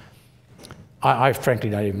 I frankly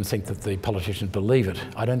don't even think that the politicians believe it.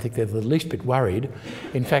 I don't think they're the least bit worried.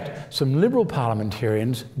 In fact, some Liberal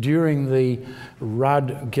parliamentarians during the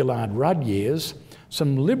Gillard-Rudd years,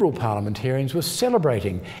 some Liberal parliamentarians were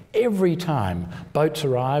celebrating every time boats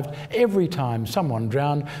arrived, every time someone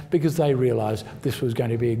drowned, because they realised this was going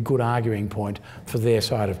to be a good arguing point for their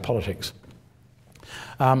side of politics.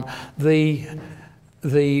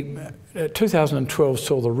 The 2012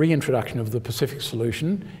 saw the reintroduction of the Pacific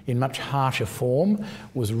solution in much harsher form,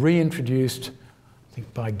 was reintroduced, I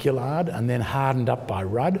think, by Gillard and then hardened up by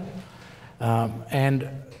Rudd. And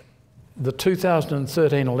the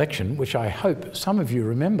 2013 election, which I hope some of you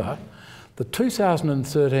remember, the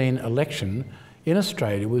 2013 election in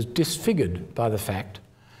Australia was disfigured by the fact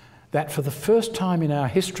that for the first time in our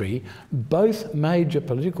history, both major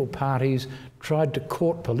political parties tried to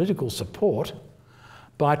court political support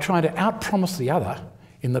by trying to outpromise the other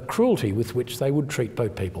in the cruelty with which they would treat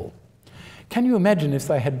boat people. Can you imagine if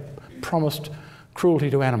they had promised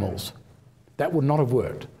cruelty to animals? That would not have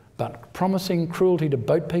worked. But promising cruelty to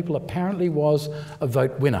boat people apparently was a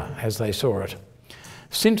vote winner, as they saw it.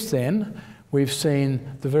 Since then, we've seen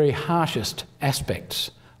the very harshest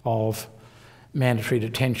aspects of mandatory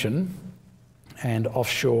detention and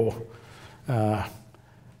offshore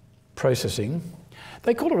processing.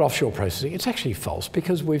 They call it offshore processing. It's actually false,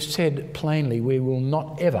 because we've said plainly we will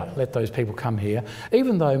not ever let those people come here.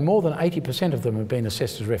 Even though more than 80% of them have been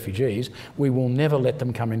assessed as refugees, we will never let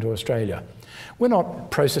them come into Australia. We're not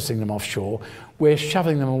processing them offshore, we're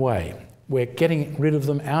shoving them away. We're getting rid of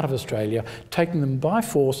them out of Australia, taking them by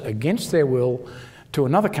force against their will to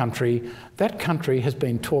another country. That country has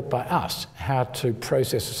been taught by us how to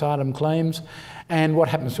process asylum claims, and what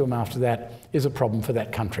happens to them after that is a problem for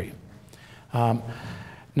that country.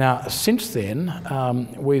 Now, since then,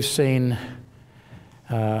 we've seen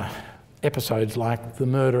episodes like the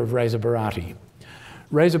murder of Reza Barati.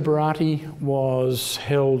 Reza Barati was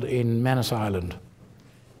held in Manus Island.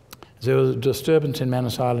 There was a disturbance in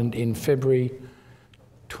Manus Island in February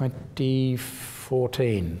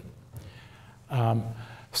 2014.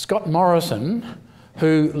 Scott Morrison,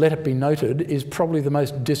 who, let it be noted, is probably the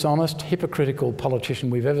most dishonest, hypocritical politician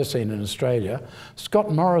we've ever seen in Australia.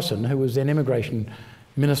 Scott Morrison, who was then Immigration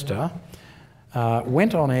Minister,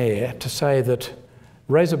 went on air to say that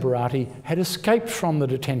Reza Barati had escaped from the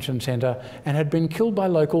detention centre and had been killed by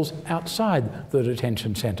locals outside the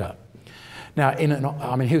detention centre. Now,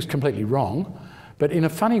 I mean, he was completely wrong, but in a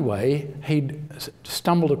funny way, he'd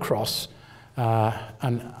stumbled across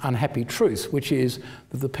an unhappy truth, which is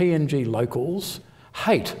that the PNG locals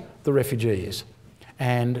hate the refugees,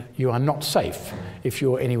 and you are not safe if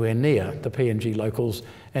you're anywhere near the PNG locals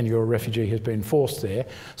and your refugee has been forced there.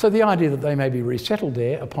 So the idea that they may be resettled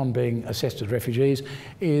there upon being assessed as refugees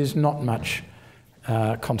is not much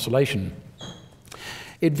consolation.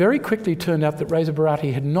 It very quickly turned out that Reza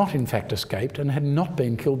Barati had not in fact escaped and had not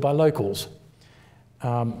been killed by locals.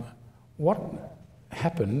 What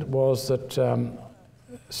happened was that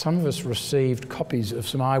some of us received copies of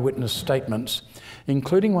some eyewitness statements,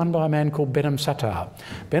 including one by a man called Behnam Sattar.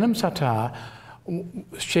 Behnam Sattar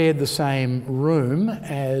shared the same room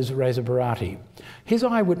as Reza Barati. His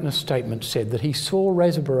eyewitness statement said that he saw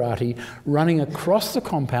Reza Barati running across the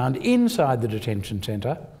compound inside the detention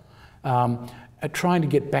centre, trying to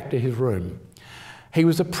get back to his room. He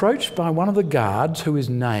was approached by one of the guards who is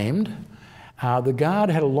named. The guard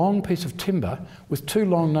had a long piece of timber with 2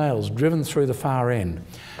 long nails driven through the far end.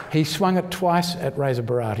 He swung it twice at Reza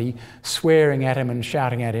Barati, swearing at him and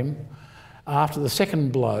shouting at him. After the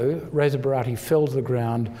second blow, Reza Barati fell to the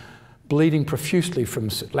ground, bleeding profusely from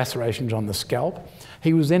lacerations on the scalp.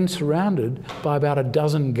 He was then surrounded by about a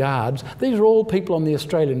dozen guards. These are all people on the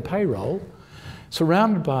Australian payroll,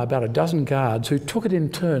 surrounded by about a dozen guards who took it in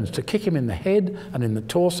turns to kick him in the head and in the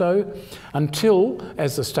torso until,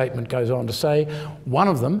 as the statement goes on to say, one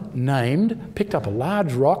of them, named, picked up a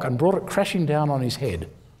large rock and brought it crashing down on his head.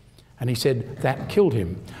 And he said that killed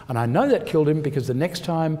him. And I know that killed him because the next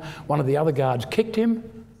time one of the other guards kicked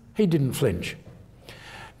him, he didn't flinch.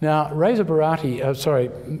 Now, Reza Barati,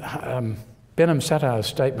 Behnam Sattar's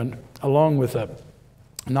statement, along with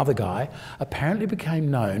another guy, apparently became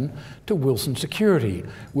known to Wilson Security.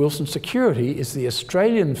 Wilson Security is the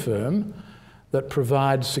Australian firm that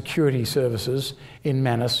provides security services in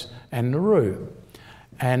Manus and Nauru.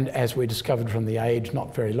 And as we discovered from The Age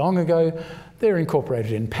not very long ago, they're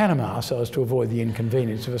incorporated in Panama so as to avoid the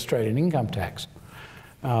inconvenience of Australian income tax.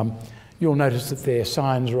 You'll notice that their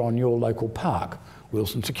signs are on your local park,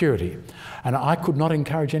 Wilson Security. And I could not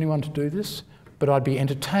encourage anyone to do this, but I'd be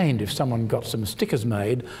entertained if someone got some stickers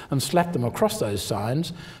made and slapped them across those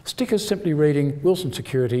signs, stickers simply reading Wilson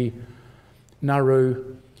Security,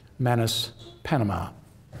 Nauru, Manus, Panama.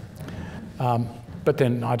 But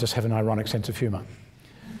then I just have an ironic sense of humour.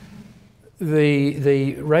 Behnam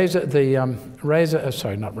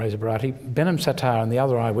Sattar and the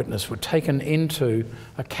other eyewitness were taken into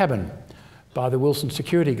a cabin by the Wilson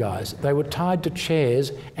Security guys. They were tied to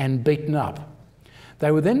chairs and beaten up.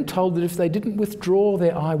 They were then told that if they didn't withdraw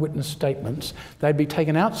their eyewitness statements, they'd be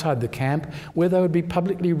taken outside the camp where they would be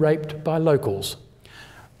publicly raped by locals.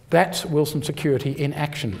 That's Wilson Security in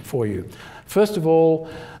action for you. First of all,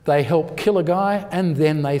 they help kill a guy and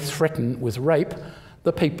then they threaten with rape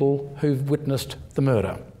the people who've witnessed the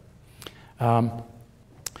murder. All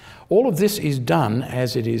of this is done,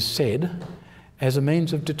 as it is said, as a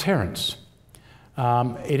means of deterrence.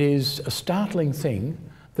 It is a startling thing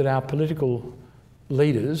that our political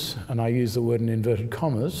leaders, and I use the word in inverted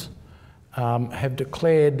commas, have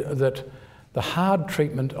declared that the hard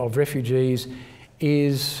treatment of refugees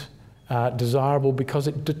is desirable because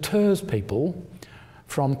it deters people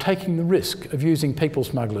from taking the risk of using people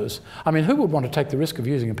smugglers. I mean, who would want to take the risk of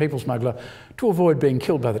using a people smuggler to avoid being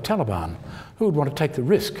killed by the Taliban? Who would want to take the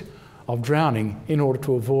risk of drowning in order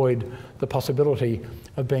to avoid the possibility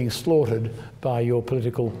of being slaughtered by your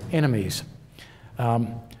political enemies?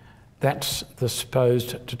 That's the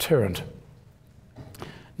supposed deterrent.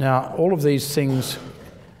 Now, all of these things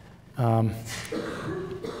I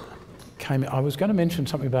was going to mention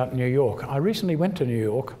something about New York. I recently went to New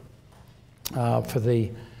York for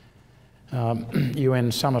the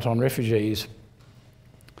UN Summit on Refugees.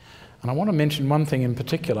 And I want to mention one thing in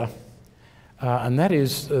particular, and that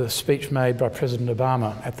is the speech made by President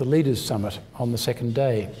Obama at the Leaders' Summit on the second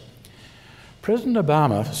day. President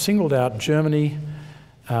Obama singled out Germany,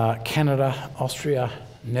 Canada, Austria,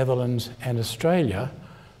 Netherlands and Australia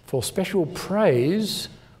for special praise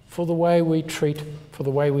for the way we treat, for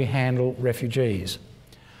the way we handle refugees.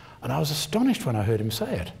 And I was astonished when I heard him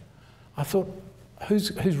say it. I thought,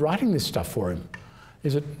 who's writing this stuff for him?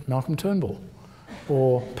 Is it Malcolm Turnbull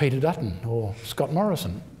or Peter Dutton or Scott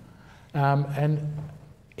Morrison? And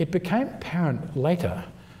it became apparent later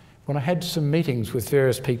when I had some meetings with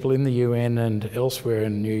various people in the UN and elsewhere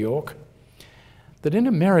in New York that in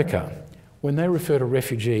America, when they refer to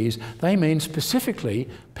refugees, they mean specifically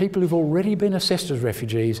people who've already been assessed as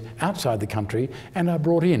refugees outside the country and are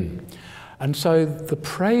brought in. And so the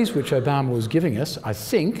praise which Obama was giving us, I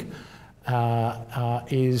think,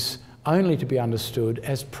 is only to be understood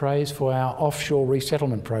as praise for our offshore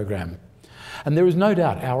resettlement program. And there is no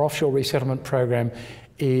doubt our offshore resettlement program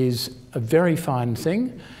is a very fine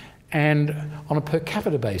thing, and on a per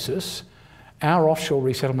capita basis, our offshore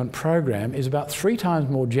resettlement program is about 3 times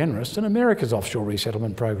more generous than America's offshore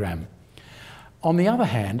resettlement program. On the other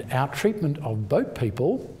hand, our treatment of boat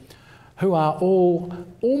people, who are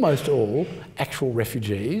almost all actual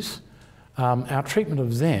refugees, our treatment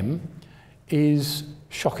of them is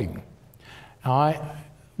shocking. I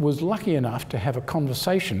was lucky enough to have a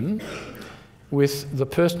conversation with the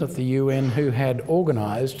person at the UN who had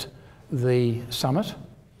organised the summit,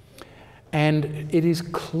 and it is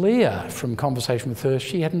clear from conversation with her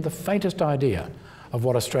she hadn't the faintest idea of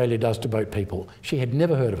what Australia does to boat people. She had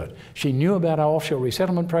never heard of it. She knew about our offshore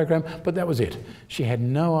resettlement program, but that was it. She had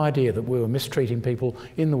no idea that we were mistreating people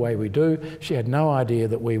in the way we do. She had no idea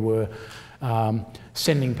that we were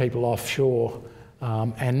sending people offshore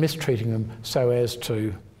and mistreating them so as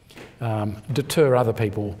to deter other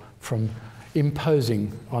people from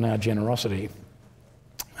imposing on our generosity.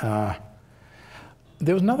 There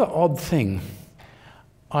was another odd thing.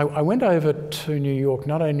 I went over to New York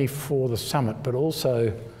not only for the summit but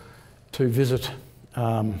also to visit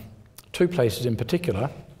two places in particular.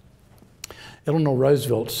 Eleanor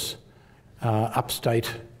Roosevelt's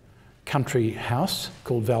upstate country house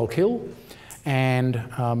called Valkill and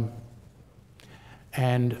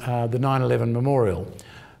the 9/11 Memorial,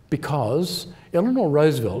 because Eleanor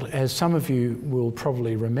Roosevelt, as some of you will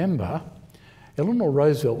probably remember, Eleanor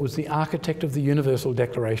Roosevelt was the architect of the Universal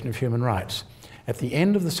Declaration of Human Rights. At the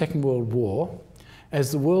end of the Second World War,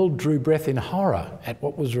 as the world drew breath in horror at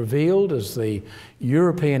what was revealed as the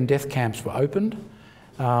European death camps were opened,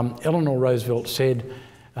 Eleanor Roosevelt said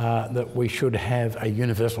that we should have a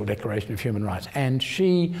Universal Declaration of Human Rights. And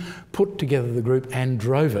she put together the group and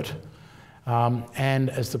drove it.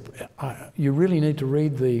 You really need to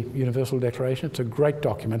read the Universal Declaration. It's a great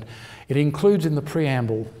document. It includes in the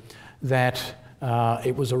preamble that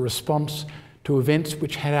it was a response to events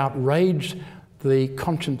which had outraged the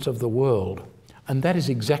conscience of the world. And that is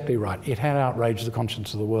exactly right. It had outraged the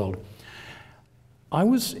conscience of the world. I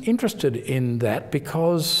was interested in that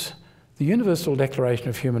because the Universal Declaration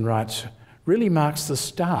of Human Rights really marks the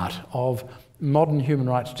start of modern human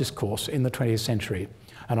rights discourse in the 20th century.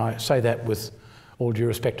 And I say that with all due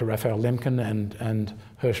respect to Raphael Lemkin and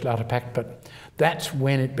Hersch Lauterpacht, but that's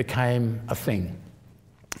when it became a thing.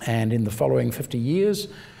 And in the following 50 years,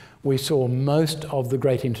 we saw most of the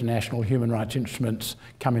great international human rights instruments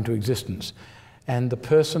come into existence. And the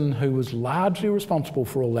person who was largely responsible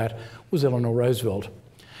for all that was Eleanor Roosevelt.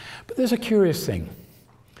 But there's a curious thing.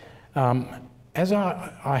 As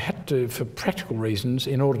I had to, for practical reasons,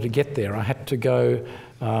 in order to get there, I had to go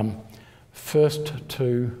first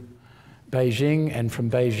to Beijing, and from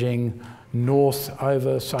Beijing north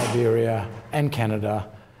over Siberia and Canada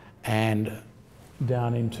and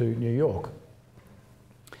down into New York.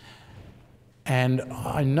 And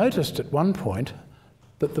I noticed at one point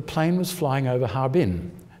that the plane was flying over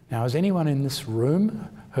Harbin. Now, has anyone in this room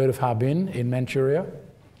heard of Harbin in Manchuria?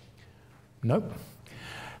 Nope.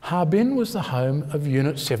 Harbin was the home of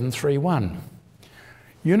Unit 731.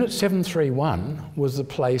 Unit 731 was the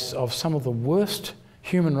place of some of the worst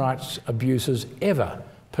human rights abuses ever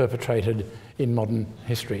perpetrated in modern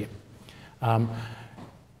history.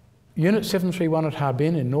 Unit 731 at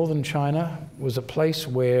Harbin in northern China was a place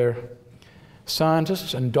where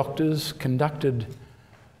scientists and doctors conducted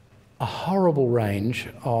a horrible range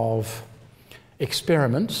of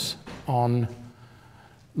experiments on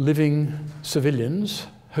living civilians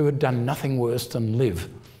who had done nothing worse than live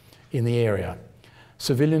in the area.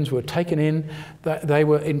 Civilians were taken in. They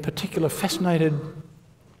were in particular fascinated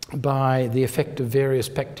by the effect of various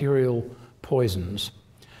bacterial poisons.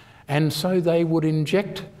 And so they would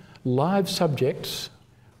inject live subjects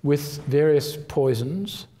with various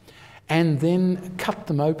poisons and then cut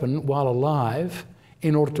them open while alive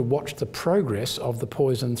in order to watch the progress of the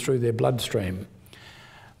poison through their bloodstream.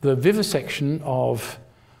 The vivisection of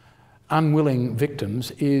unwilling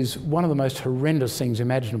victims is one of the most horrendous things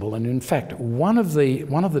imaginable. And in fact, one of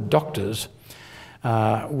the doctors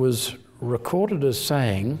was recorded as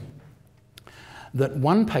saying that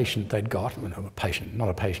one patient they'd got, well, a patient, not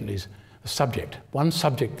a patient, is a subject. One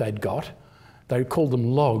subject they'd got, they called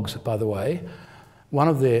them logs, by the way. One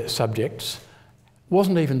of their subjects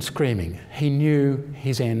wasn't even screaming. He knew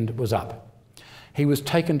his end was up. He was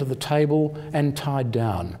taken to the table and tied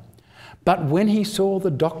down. But when he saw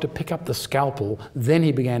the doctor pick up the scalpel, then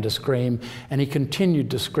he began to scream, and he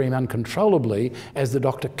continued to scream uncontrollably as the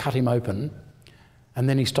doctor cut him open, and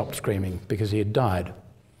then he stopped screaming because he had died.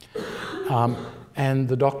 And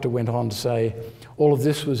the doctor went on to say, all of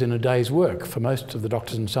this was in a day's work for most of the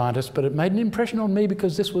doctors and scientists, but it made an impression on me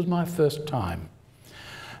because this was my first time.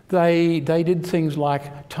 They did things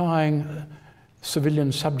like tying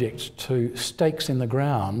civilian subjects to stakes in the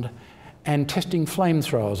ground and testing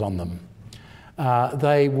flamethrowers on them.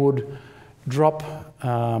 They would drop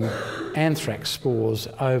anthrax spores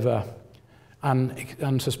over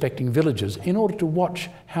unsuspecting villages in order to watch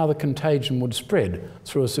how the contagion would spread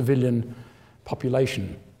through a civilian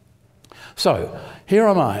population. So here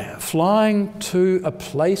am I, flying to a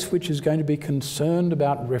place which is going to be concerned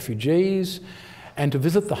about refugees and to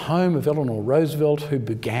visit the home of Eleanor Roosevelt, who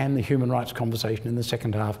began the human rights conversation in the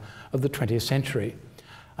second half of the 20th century.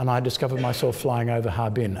 and I discovered myself flying over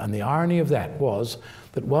Harbin. And the irony of that was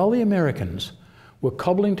that while the Americans were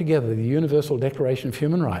cobbling together the Universal Declaration of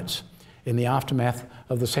Human Rights in the aftermath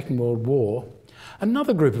of the Second World War,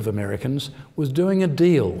 another group of Americans was doing a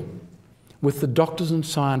deal with the doctors and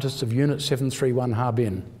scientists of Unit 731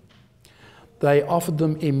 Harbin. They offered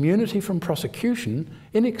them immunity from prosecution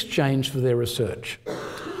in exchange for their research.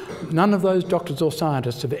 None of those doctors or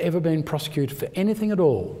scientists have ever been prosecuted for anything at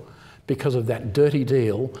all because of that dirty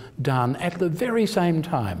deal done at the very same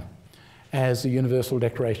time as the Universal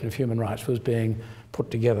Declaration of Human Rights was being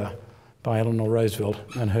put together by Eleanor Roosevelt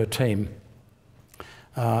and her team.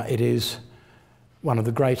 It is one of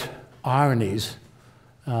the great ironies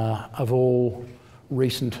of all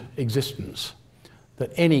recent existence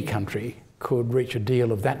that any country could reach a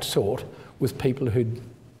deal of that sort with people who'd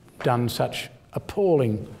done such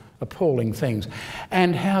appalling things.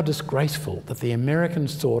 And how disgraceful that the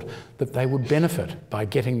Americans thought that they would benefit by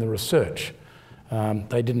getting the research.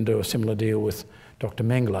 They didn't do a similar deal with Dr.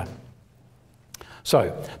 Mengele.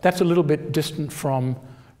 So that's a little bit distant from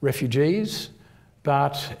refugees,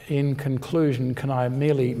 but in conclusion, can I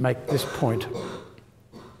merely make this point?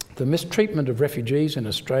 The mistreatment of refugees in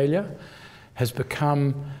Australia has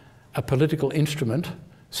become a political instrument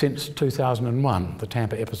since 2001, the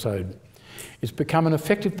Tampa episode. It's become an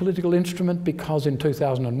effective political instrument because in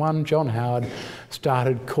 2001, John Howard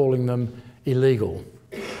started calling them illegal.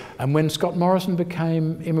 And when Scott Morrison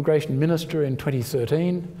became Immigration Minister in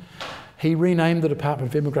 2013, he renamed the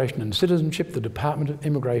Department of Immigration and Citizenship the Department of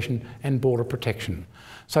Immigration and Border Protection.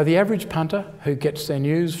 So the average punter who gets their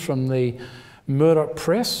news from the Murdoch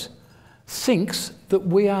press thinks that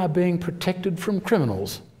we are being protected from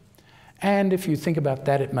criminals. And if you think about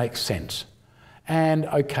that, it makes sense. And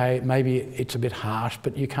okay, maybe it's a bit harsh,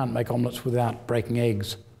 but you can't make omelettes without breaking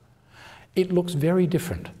eggs. It looks very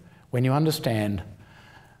different when you understand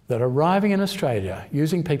that arriving in Australia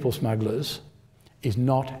using people smugglers is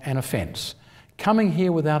not an offence. Coming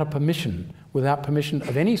here without permission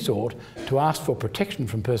of any sort to ask for protection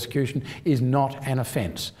from persecution is not an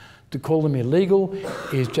offence. To call them illegal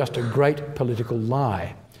is just a great political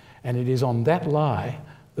lie. And it is on that lie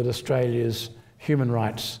that Australia's human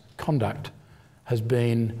rights conduct has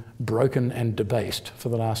been broken and debased for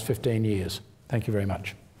the last 15 years. Thank you very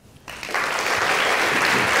much.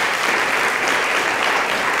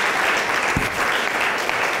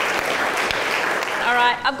 All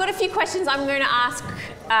right, I've got a few questions I'm going to ask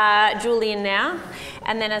Julian now.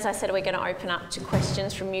 And then, as I said, we're going to open up to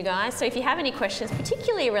questions from you guys. So if you have any questions,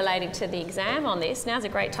 particularly relating to the exam on this, now's a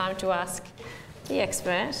great time to ask the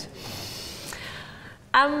expert.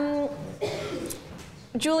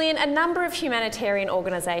 Julian, a number of humanitarian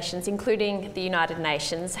organisations, including the United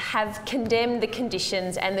Nations, have condemned the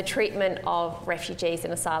conditions and the treatment of refugees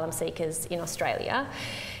and asylum seekers in Australia.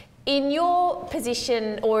 In your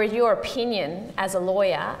position, or your opinion as a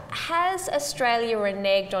lawyer, has Australia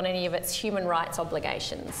reneged on any of its human rights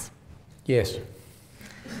obligations? Yes.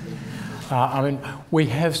 I mean, we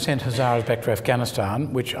have sent Hazaras back to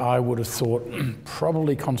Afghanistan, which I would have thought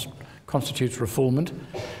probably constitutes refoulement,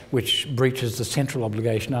 which breaches the central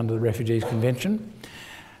obligation under the Refugees Convention.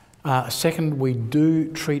 Second, we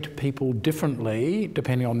do treat people differently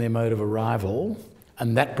depending on their mode of arrival,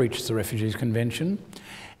 and that breaches the Refugees Convention.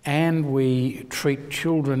 And we treat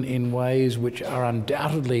children in ways which are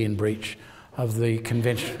undoubtedly in breach of the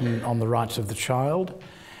Convention on the Rights of the Child.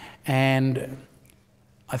 And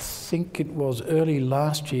I think it was early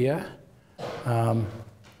last year,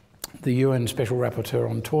 the UN Special Rapporteur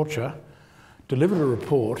on Torture delivered a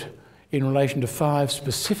report in relation to 5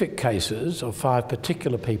 specific cases of 5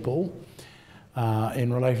 particular people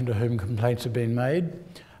in relation to whom complaints have been made.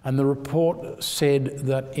 And the report said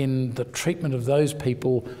that in the treatment of those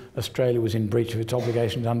people, Australia was in breach of its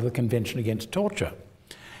obligations under the Convention Against Torture.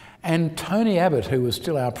 And Tony Abbott, who was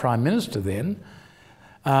still our Prime Minister then,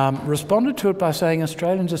 responded to it by saying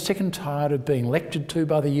Australians are sick and tired of being lectured to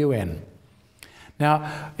by the UN.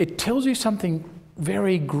 Now, it tells you something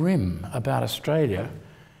very grim about Australia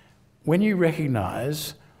when you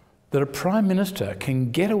recognise that a Prime Minister can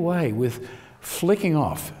get away with flicking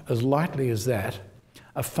off as lightly as that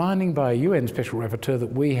a finding by a UN Special Rapporteur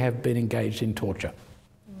that we have been engaged in torture.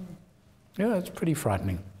 Yeah, it's pretty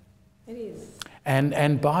frightening. It is.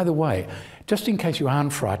 And by the way, just in case you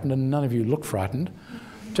aren't frightened, and none of you look frightened,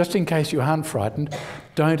 just in case you aren't frightened,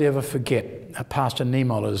 don't ever forget Pastor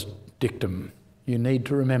Niemoller's dictum. You need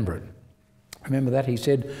to remember it. Remember that? He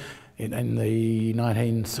said in the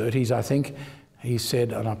 1930s, I think, he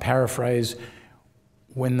said, and I paraphrase,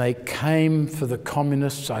 when they came for the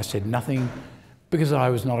communists, I said nothing because I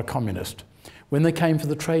was not a communist. When they came for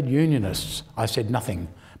the trade unionists, I said nothing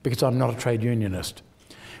because I'm not a trade unionist.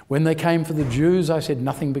 When they came for the Jews, I said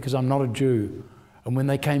nothing because I'm not a Jew. And when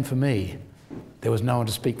they came for me, there was no one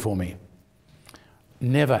to speak for me.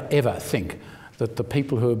 Never, ever think that the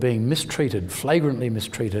people who are being mistreated, flagrantly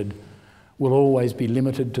mistreated, will always be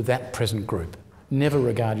limited to that present group. Never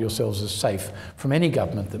regard yourselves as safe from any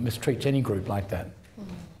government that mistreats any group like that.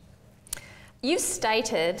 You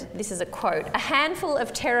stated, this is a quote, "A handful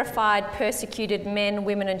of terrified, persecuted men,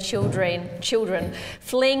 women and children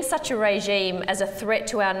fleeing such a regime as a threat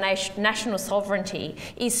to our national sovereignty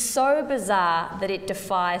is so bizarre that it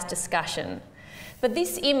defies discussion." But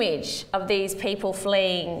this image of these people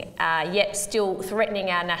fleeing, yet still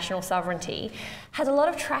threatening our national sovereignty, has a lot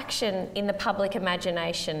of traction in the public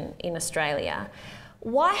imagination in Australia.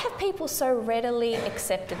 Why have people so readily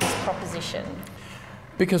accepted this proposition?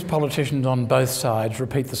 Because politicians on both sides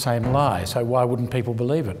repeat the same lie, so why wouldn't people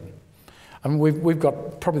believe it? I mean, we've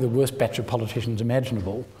got probably the worst batch of politicians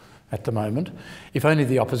imaginable at the moment. If only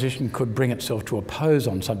the opposition could bring itself to oppose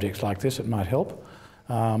on subjects like this, it might help.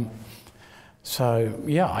 So,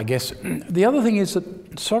 yeah, I guess. The other thing is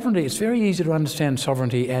that sovereignty, it's very easy to understand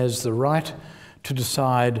sovereignty as the right to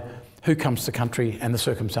decide who comes to the country and the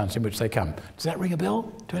circumstance in which they come. Does that ring a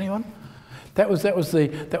bell to anyone? That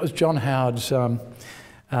was John Howard's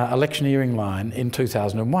electioneering line in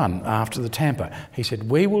 2001 after the Tampa. He said,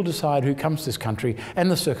 "We will decide who comes to this country and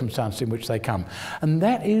the circumstance in which they come." And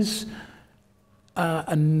that is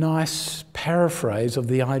a nice paraphrase of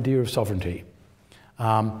the idea of sovereignty.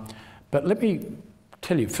 But let me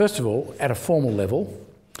tell you, first of all, at a formal level,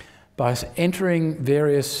 by entering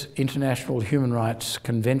various international human rights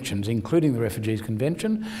conventions, including the Refugees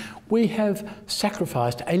Convention, we have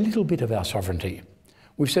sacrificed a little bit of our sovereignty.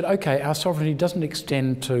 We've said, okay, our sovereignty doesn't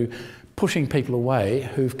extend to pushing people away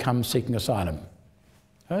who've come seeking asylum.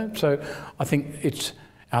 So I think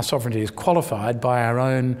our sovereignty is qualified by our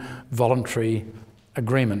own voluntary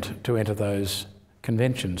agreement to enter those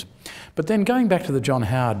conventions. But then going back to the John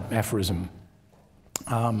Howard aphorism,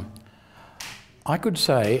 I could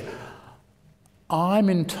say, I'm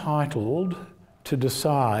entitled to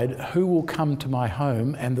decide who will come to my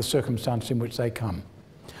home and the circumstance in which they come.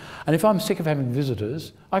 And if I'm sick of having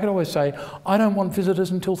visitors, I could always say, I don't want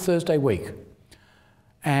visitors until Thursday week.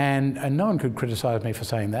 And no one could criticise me for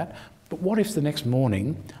saying that. But what if the next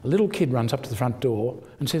morning a little kid runs up to the front door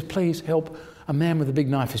and says, "Please help, a man with a big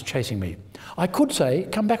knife is chasing me"? I could say,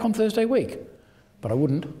 "Come back on Thursday week," but I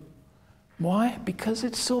wouldn't. Why? Because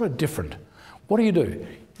it's sort of different. What do?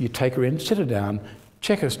 You take her in, sit her down,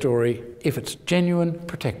 check her story. If it's genuine,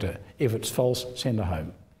 protect her. If it's false, send her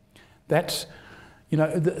home. That's,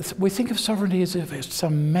 we think of sovereignty as if it's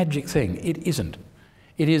some magic thing. It isn't.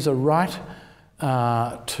 It is a right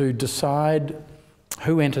to decide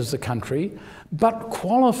who enters the country, but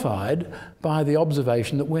qualified by the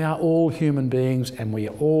observation that we are all human beings and we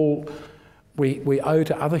owe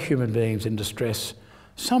to other human beings in distress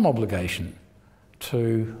some obligation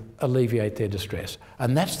to alleviate their distress.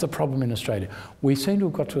 And that's the problem in Australia. We seem to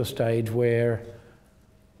have got to a stage where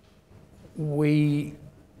we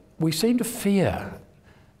seem to fear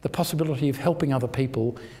the possibility of helping other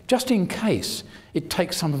people just in case it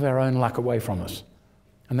takes some of our own luck away from us.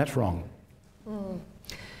 And that's wrong.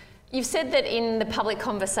 You've said that in the public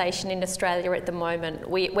conversation in Australia at the moment,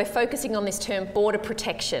 we're focusing on this term border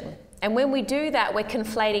protection. And when we do that, we're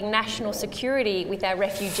conflating national security with our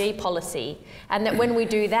refugee policy. And that when we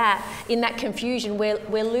do that, in that confusion,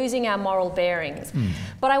 we're losing our moral bearings.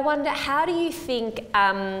 But I wonder, how do you think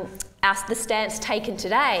the stance taken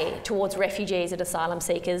today towards refugees and asylum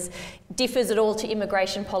seekers differs at all to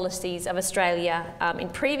immigration policies of Australia in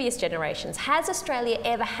previous generations? Has Australia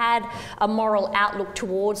ever had a moral outlook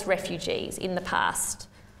towards refugees in the past?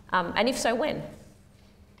 And if so, when?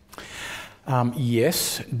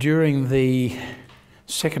 Yes. During the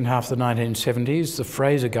second half of the 1970s, the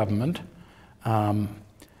Fraser government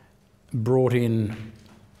brought in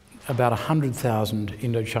about 100,000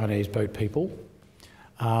 Indo-Chinese boat people.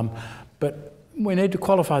 But we need to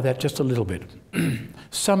qualify that just a little bit.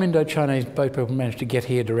 Some Indo-Chinese boat people managed to get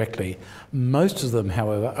here directly. Most of them,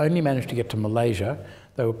 however, only managed to get to Malaysia.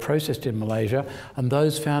 They were processed in Malaysia, and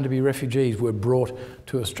those found to be refugees were brought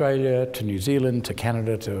to Australia, to New Zealand, to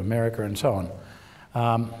Canada, to America, and so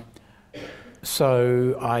on.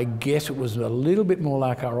 So I guess it was a little bit more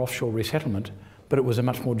like our offshore resettlement, but it was a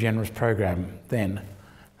much more generous program then.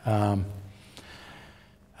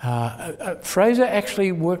 Fraser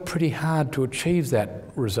actually worked pretty hard to achieve that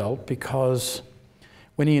result, because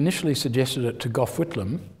when he initially suggested it to Gough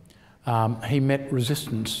Whitlam, he met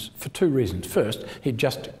resistance for two reasons. First, he'd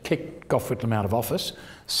just kicked Gough Whitlam out of office.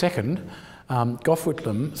 Second, Gough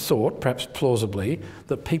Whitlam thought, perhaps plausibly,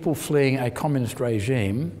 that people fleeing a communist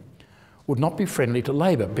regime would not be friendly to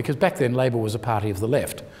Labor, because back then Labor was a party of the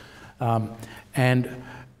left.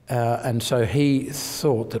 And so he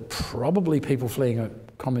thought that probably people fleeing a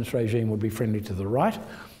communist regime would be friendly to the right,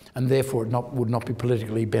 and therefore it would not be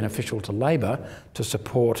politically beneficial to Labor to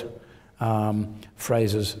support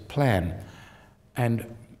Fraser's plan. And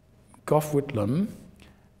Gough Whitlam,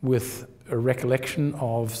 with a recollection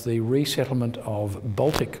of the resettlement of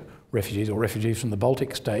Baltic refugees, or refugees from the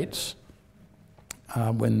Baltic states,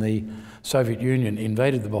 when the Soviet Union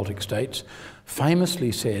invaded the Baltic states,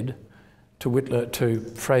 famously said to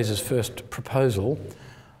Fraser's first proposal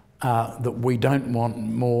that we don't want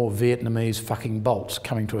more Vietnamese fucking bolts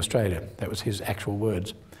coming to Australia. That was his actual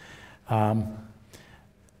words.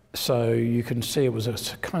 So you can see it was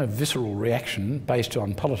a kind of visceral reaction based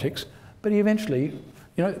on politics, but he eventually,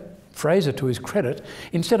 Fraser, to his credit,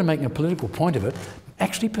 instead of making a political point of it,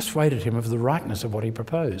 actually persuaded him of the rightness of what he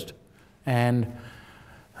proposed. And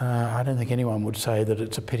I don't think anyone would say that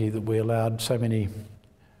it's a pity that we allowed so many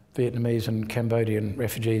Vietnamese and Cambodian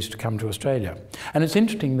refugees to come to Australia. And it's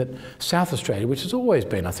interesting that South Australia, which has always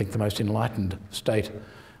been, I think, the most enlightened state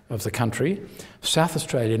of the country, South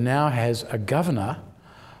Australia now has a governor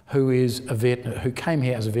who came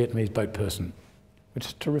here as a Vietnamese boat person, which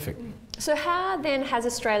is terrific. So how then has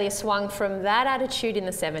Australia swung from that attitude in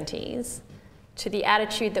the 70s to the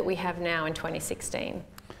attitude that we have now in 2016?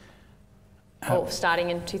 Or starting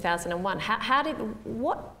in 2001.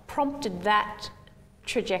 What prompted that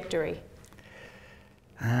trajectory?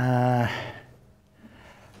 I'm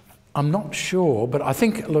not sure, but I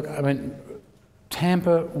think,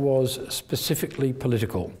 Tampa was specifically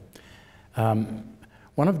political.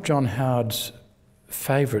 One of John Howard's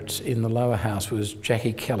favourites in the lower house was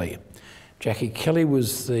Jackie Kelly. Jackie Kelly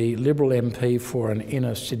was the Liberal MP for an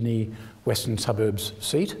inner Sydney Western Suburbs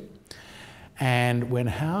seat. And when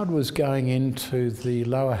Howard was going into the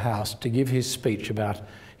lower house to give his speech about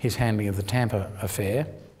his handling of the Tampa affair,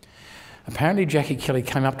 apparently Jackie Kelly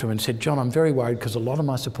came up to him and said, "John, I'm very worried because a lot of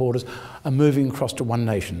my supporters are moving across to One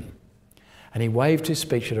Nation." And he waved his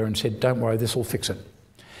speech at her and said, "Don't worry, this will fix it."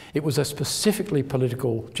 It was a specifically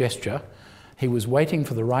political gesture. He was waiting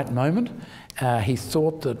for the right moment. He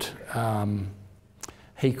thought that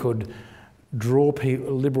he could draw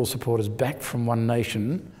Liberal supporters back from One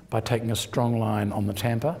Nation by taking a strong line on the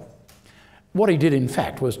Tampa. What he did, in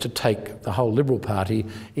fact, was to take the whole Liberal Party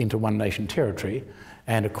into One Nation territory,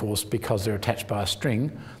 and of course, because they're attached by a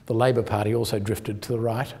string, the Labor Party also drifted to the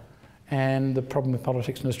right. And the problem with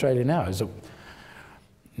politics in Australia now is that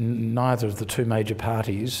neither of the two major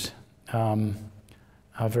parties are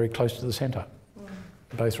very close to the centre,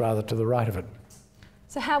 both rather to the right of it.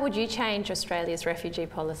 So how would you change Australia's refugee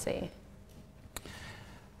policy?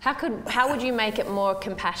 How would you make it more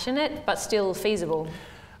compassionate but still feasible?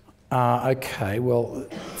 Okay, well,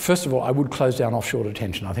 first of all, I would close down offshore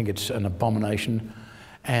detention. I think it's an abomination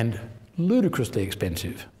and ludicrously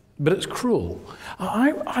expensive, but it's cruel.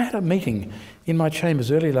 I had a meeting in my chambers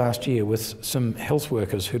early last year with some health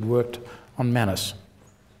workers who'd worked on Manus,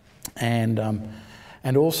 and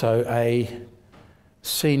also a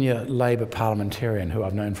senior Labor parliamentarian who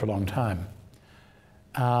I've known for a long time.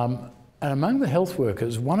 And among the health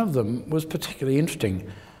workers, one of them was particularly interesting.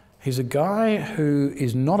 He's a guy who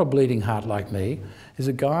is not a bleeding heart like me. He's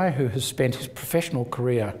a guy who has spent his professional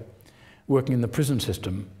career working in the prison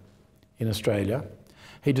system in Australia.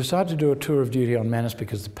 He decided to do a tour of duty on Manus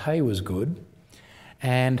because the pay was good.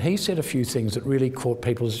 And he said a few things that really caught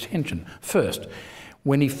people's attention. First,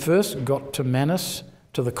 when he first got to Manus,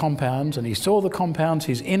 to the compounds, and he saw the compounds,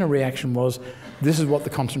 his inner reaction was, this is what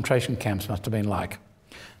the concentration camps must have been like.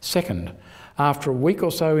 Second, after a week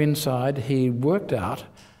or so inside, he worked out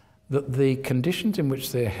that the conditions in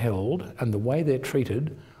which they're held and the way they're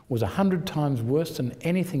treated was 100 times worse than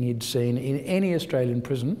anything he'd seen in any Australian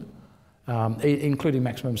prison, including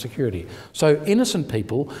maximum security. So innocent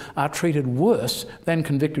people are treated worse than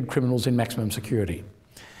convicted criminals in maximum security.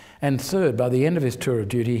 And third, by the end of his tour of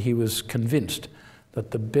duty, he was convinced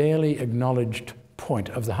that the barely acknowledged point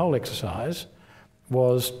of the whole exercise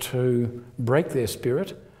was to break their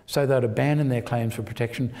spirit so they'd abandon their claims for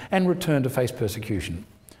protection and return to face persecution.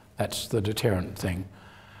 That's the deterrent thing.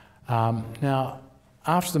 Now,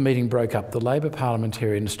 after the meeting broke up, the Labor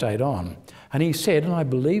parliamentarian stayed on, and he said, and I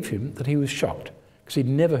believe him, that he was shocked because he'd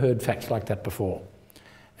never heard facts like that before.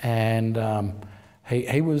 And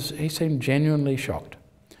he seemed genuinely shocked.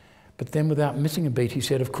 But then without missing a beat, he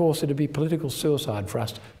said, of course, it'd be political suicide for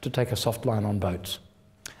us to take a soft line on boats.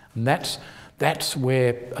 And that's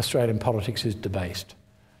where Australian politics is debased.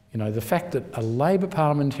 You know, the fact that a Labor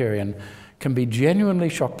parliamentarian can be genuinely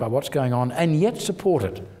shocked by what's going on and yet support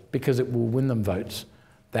it because it will win them votes,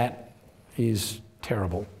 that is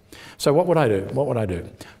terrible. So what would I do? What would I do?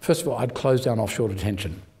 First of all, I'd close down offshore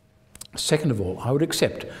detention. Second of all, I would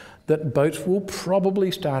accept that boats will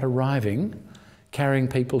probably start arriving carrying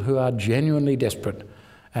people who are genuinely desperate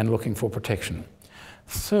and looking for protection.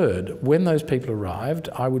 Third, when those people arrived,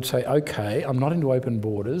 I would say, okay, I'm not into open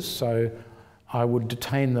borders, so I would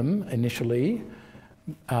detain them initially,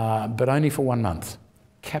 but only for 1 month,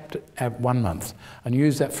 capped at 1 month, and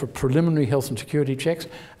use that for preliminary health and security checks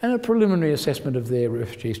and a preliminary assessment of their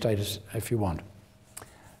refugee status if you want.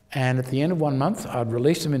 And at the end of 1 month, I'd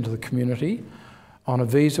release them into the community on a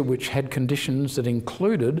visa which had conditions that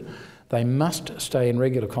included they must stay in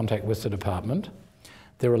regular contact with the department,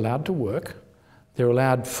 they're allowed to work, they're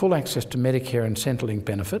allowed full access to Medicare and Centrelink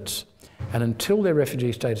benefits, and until their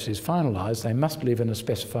refugee status is finalised, they must live in a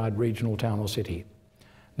specified regional town or city.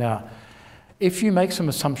 Now, if you make some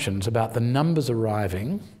assumptions about the numbers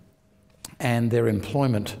arriving and their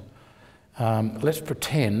employment, let's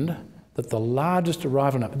pretend that the largest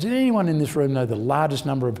arrival number... Does anyone in this room know the largest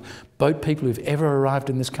number of boat people who've ever arrived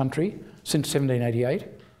in this country since 1788?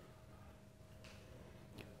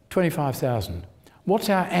 25,000. What's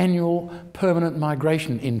our annual permanent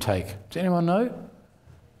migration intake? Does anyone know?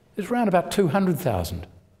 It's around about 200,000.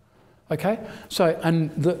 Okay? So,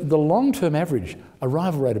 and the long-term average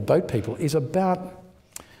arrival rate of boat people is about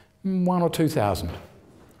 1,000 or 2,000.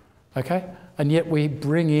 Okay? And yet we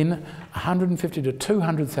bring in 150 to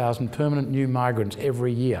 200,000 permanent new migrants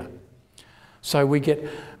every year. So we get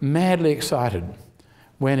madly excited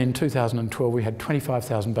when in 2012 we had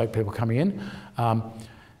 25,000 boat people coming in.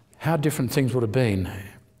 How different things would have been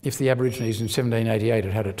if the Aborigines in 1788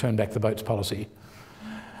 had to turn back the boats policy.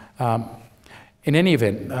 In any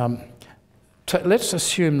event, let's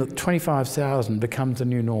assume that 25,000 becomes the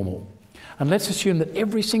new normal. And let's assume that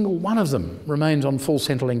every single one of them remains on full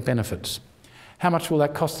Centrelink benefits. How much will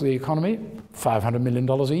that cost the economy? $500 million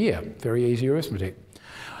a year. Very easy arithmetic.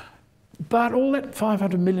 But all that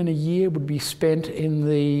 $500 million a year would be spent in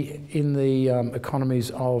the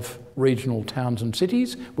economies of regional towns and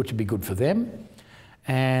cities, which would be good for them.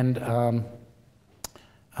 And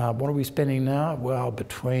what are we spending now? Well,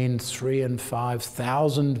 between $3,000 and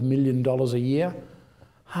 $5,000 million a year,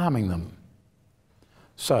 harming them.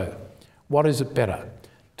 So, what is it better?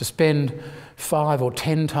 To spend 5 or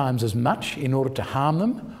 10 times as much in order to harm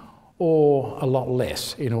them, or a lot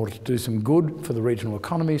less in order to do some good for the regional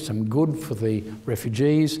economy, some good for the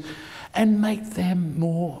refugees, and make them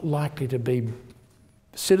more likely to be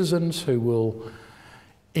citizens who will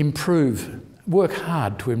work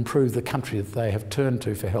hard to improve the country that they have turned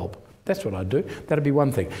to for help. That's what I'd do. That'd be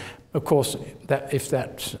one thing. Of course, if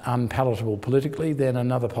that's unpalatable politically, then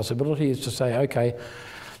another possibility is to say, okay,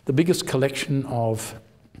 the biggest collection of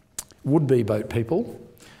would-be boat people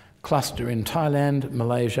cluster in Thailand,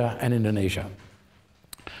 Malaysia and Indonesia.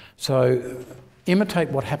 So imitate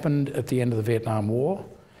what happened at the end of the Vietnam War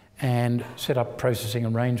and set up processing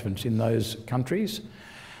arrangements in those countries.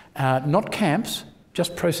 Not camps,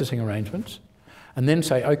 just processing arrangements. And then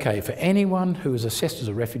say, okay, for anyone who is assessed as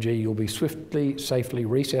a refugee, you'll be swiftly, safely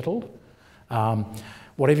resettled.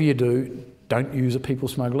 Whatever you do, don't use a people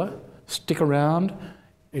smuggler. Stick around.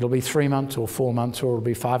 It'll be 3 months or 4 months, or it'll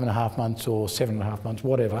be 5.5 months or 7.5 months,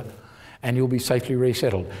 whatever, and you'll be safely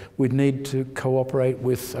resettled. We'd need to cooperate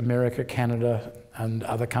with America, Canada and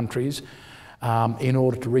other countries in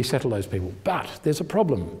order to resettle those people. But there's a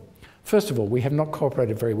problem. First of all, we have not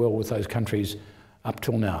cooperated very well with those countries up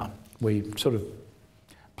till now. We sort of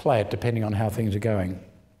play it depending on how things are going.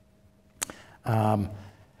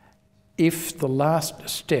 If the last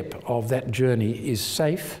step of that journey is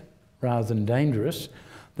safe rather than dangerous,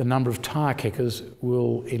 the number of tire kickers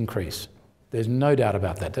will increase. There's no doubt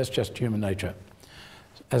about that. That's just human nature.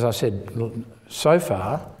 As I said, so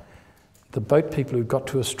far, the boat people who got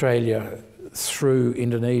to Australia through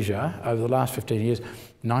Indonesia over the last 15 years,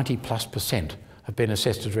 90+% have been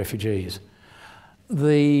assessed as refugees.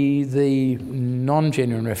 The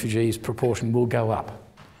non-genuine refugees proportion will go up.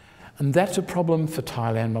 And that's a problem for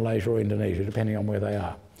Thailand, Malaysia or Indonesia, depending on where they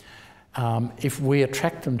are. If we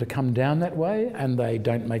attract them to come down that way and they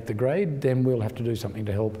don't make the grade, then we'll have to do something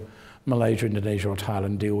to help Malaysia, Indonesia or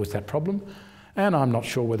Thailand deal with that problem. And I'm not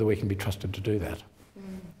sure whether we can be trusted to do that.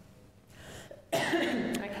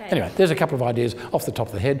 Okay. Anyway, there's a couple of ideas off the top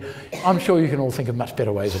of the head. I'm sure you can all think of much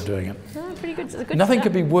better ways of doing it. Oh, pretty good. Good Nothing stuff.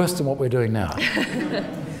 could be worse than what we're doing now.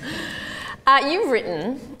 You've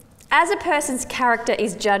written, as a person's character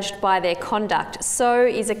is judged by their conduct, so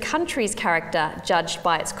is a country's character judged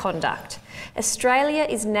by its conduct. Australia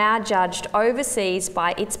is now judged overseas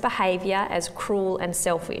by its behaviour as cruel and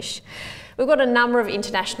selfish. We've got a number of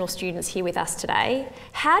international students here with us today.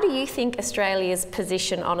 How do you think Australia's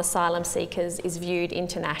position on asylum seekers is viewed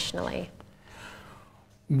internationally?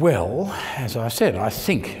 Well, as I said, I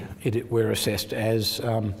think we're assessed as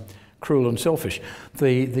cruel and selfish.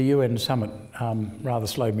 The UN summit rather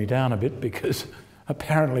slowed me down a bit because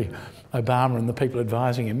apparently Obama and the people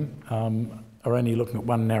advising him are only looking at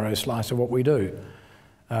one narrow slice of what we do.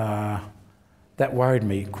 That worried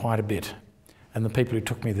me quite a bit. And the people who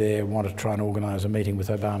took me there wanted to try and organise a meeting with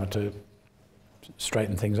Obama to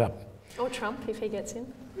straighten things up. Or Trump, if he gets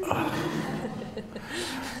in.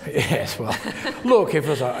 Yes, well, look,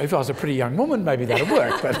 if I was a pretty young woman, maybe that'd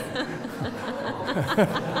work, but...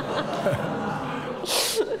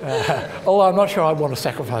 although I'm not sure I'd want to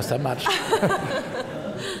sacrifice that much.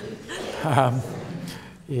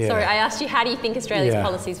 Yeah. Sorry, I asked you, how do you think Australia's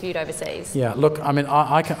policy is viewed overseas? Yeah, look, I mean,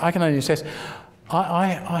 I can only assess...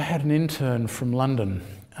 I had an intern from London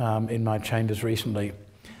in my chambers recently,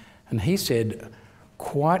 and he said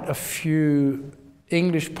quite a few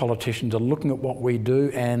English politicians are looking at what we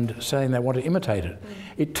do and saying they want to imitate it.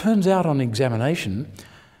 It turns out on examination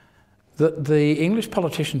that the English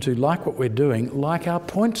politicians who like what we're doing like our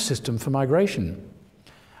point system for migration.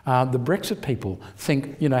 The Brexit people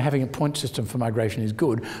think, you know, having a point system for migration is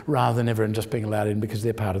good rather than everyone just being allowed in because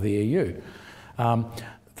they're part of the EU.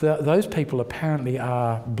 Those people apparently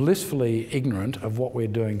are blissfully ignorant of what we're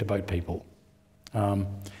doing to boat people.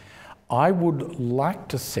 I would like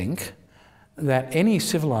to think that any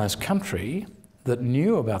civilised country that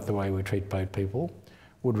knew about the way we treat boat people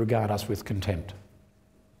would regard us with contempt.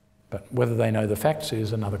 But whether they know the facts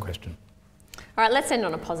is another question. All right, let's end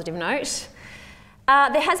on a positive note.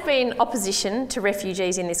 There has been opposition to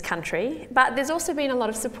refugees in this country, but there's also been a lot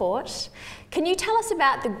of support. Can you tell us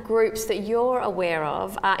about the groups that you're aware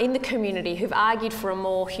of in the community who've argued for a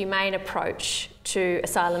more humane approach to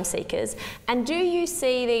asylum seekers? And do you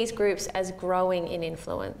see these groups as growing in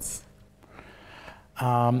influence?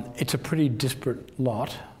 It's a pretty disparate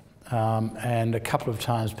lot, and a couple of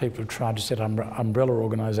times people have tried to set umbrella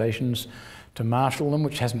organisations to marshal them,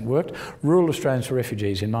 which hasn't worked. Rural Australians for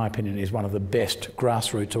Refugees, in my opinion, is one of the best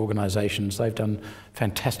grassroots organisations. They've done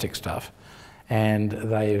fantastic stuff and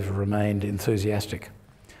they've remained enthusiastic.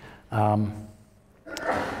 You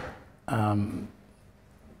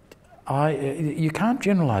can't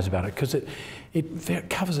generalise about it because it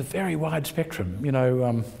covers a very wide spectrum. You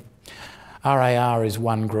know, RAR is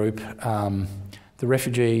one group. The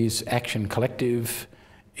Refugees Action Collective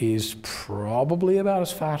is probably about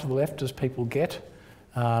as far to the left as people get,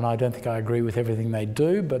 and I don't think I agree with everything they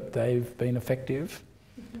do, but they've been effective.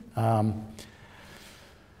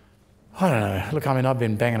 I don't know. Look, I mean, I've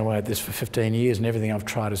been banging away at this for 15 years and everything I've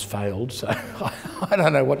tried has failed, so I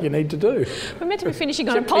don't know what you need to do. We're meant to be finishing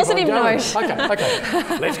on a positive note.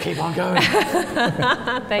 Okay. Let's keep on going.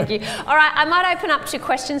 Thank you. All right, I might open up to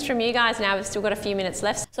questions from you guys now. We've still got a few minutes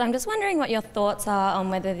left. So I'm just wondering what your thoughts are on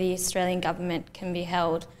whether the Australian government can be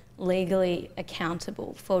held legally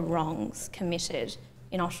accountable for wrongs committed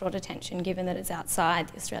in offshore detention, given that it's outside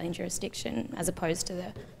the Australian jurisdiction, as opposed to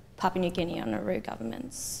the Papua New Guinea and Nauru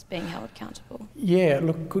governments being held accountable? Yeah,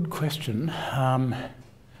 look, good question.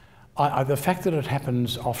 The fact that it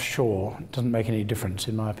happens offshore doesn't make any difference,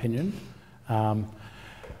 in my opinion.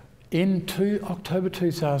 In October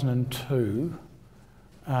 2002,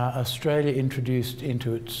 Australia introduced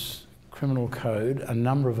into its criminal code a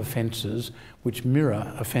number of offences which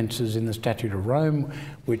mirror offences in the Statute of Rome,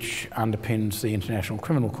 which underpins the International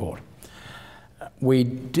Criminal Court. We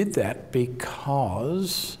did that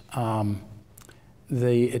because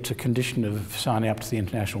it's a condition of signing up to the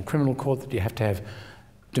International Criminal Court that you have to have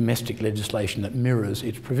domestic legislation that mirrors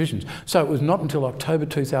its provisions. So it was not until October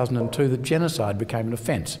 2002 that genocide became an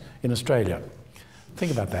offence in Australia.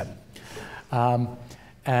 Think about that.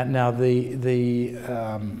 Now the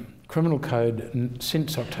Criminal Code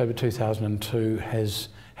since October 2002 has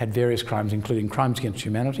had various crimes, including crimes against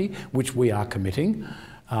humanity, which we are committing.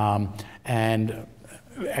 And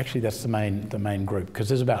actually that's the main group, because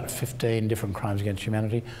there's about 15 different crimes against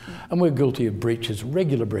humanity, and we're guilty of breaches,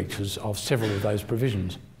 regular breaches of several of those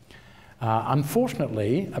provisions.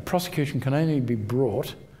 Unfortunately, a prosecution can only be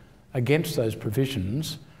brought against those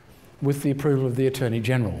provisions with the approval of the Attorney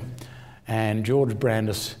General, and George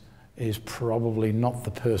Brandis is probably not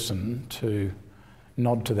the person to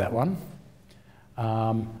nod to that one.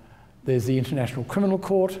 There's the International Criminal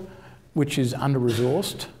Court, which is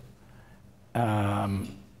under-resourced.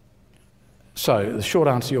 So the short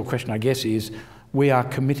answer to your question, I guess, is we are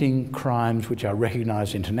committing crimes which are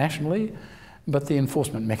recognised internationally, but the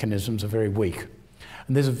enforcement mechanisms are very weak.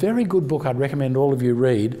 And there's a very good book I'd recommend all of you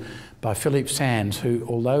read by Philippe Sands, who,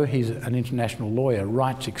 although he's an international lawyer,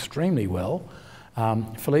 writes extremely well.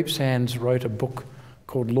 Philippe Sands wrote a book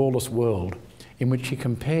called Lawless World, in which he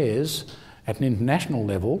compares, at an international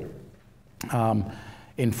level,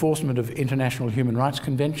 enforcement of international human rights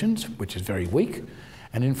conventions, which is very weak,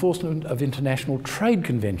 and enforcement of international trade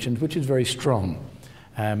conventions, which is very strong.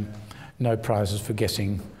 No prizes for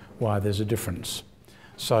guessing why there's a difference.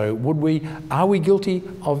 So are we guilty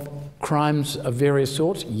of crimes of various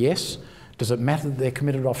sorts? Yes. Does it matter that they're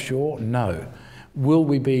committed offshore? No. Will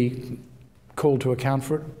we be called to account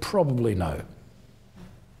for it? Probably no.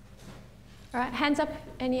 All right, hands up.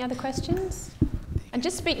 Any other questions? And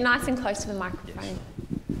just speak nice and close to the microphone.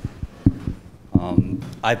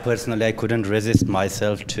 I personally couldn't resist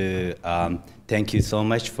myself to thank you so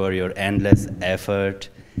much for your endless effort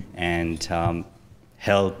and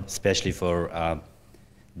help, especially for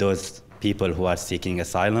those people who are seeking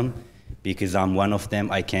asylum, because I'm one of them.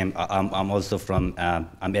 I'm also from,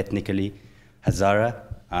 I'm ethnically Hazara.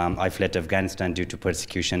 I fled Afghanistan due to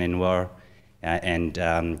persecution in war and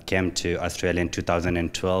came to Australia in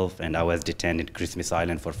 2012, and I was detained in Christmas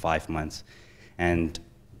Island for 5 months. And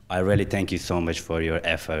I really thank you so much for your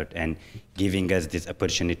effort and giving us this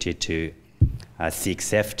opportunity to seek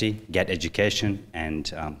safety, get education,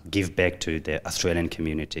 and give back to the Australian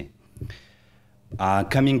community.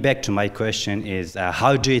 Coming back to my question is,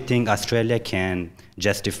 how do you think Australia can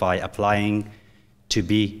justify applying to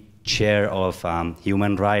be chair of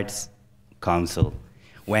Human Rights Council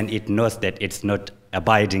when it knows that it's not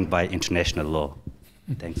abiding by international law?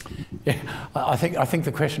 Thanks. Yeah, I think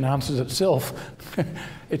the question answers itself.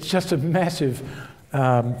 It's just a massive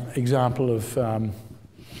example of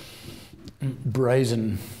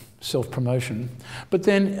brazen self-promotion. But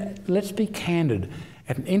then let's be candid.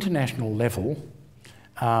 At an international level,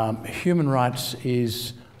 human rights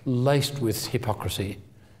is laced with hypocrisy,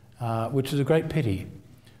 which is a great pity.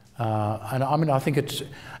 And I mean, I think it's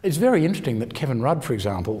very interesting that Kevin Rudd, for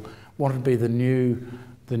example, wanted to be the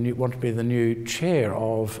new chair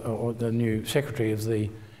of, or the new secretary of the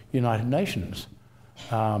United Nations.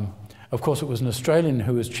 Of course, it was an Australian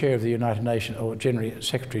who was chair of the United Nations, or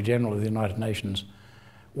Secretary General of the United Nations,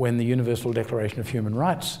 when the Universal Declaration of Human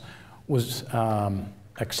Rights was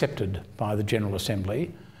accepted by the General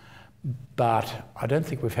Assembly. But I don't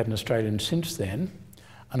think we've had an Australian since then,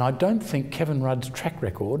 and I don't think Kevin Rudd's track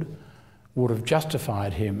record would have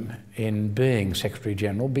justified him in being Secretary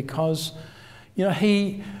General, because, you know,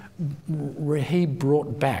 he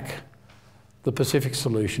brought back the Pacific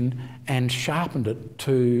solution and sharpened it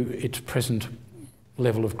to its present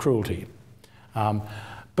level of cruelty.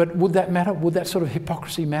 But would that matter? Would that sort of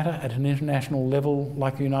hypocrisy matter at an international level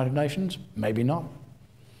like the United Nations? Maybe not.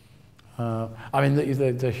 I mean,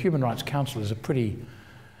 the Human Rights Council is a pretty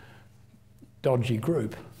dodgy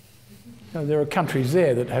group. You know, there are countries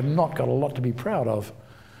there that have not got a lot to be proud of.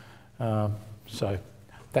 So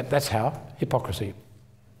that's how, hypocrisy.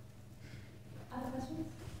 Other questions?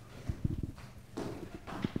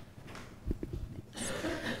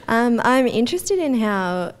 I'm interested in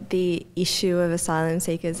how the issue of asylum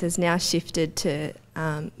seekers has now shifted to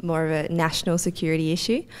more of a national security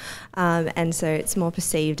issue, and so it's more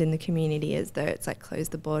perceived in the community as though it's like close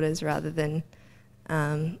the borders rather than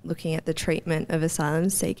looking at the treatment of asylum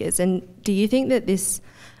seekers. And do you think that this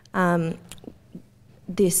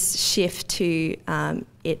shift to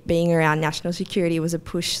it being around national security was a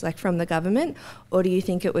push like from the government, or do you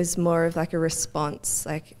think it was more of like a response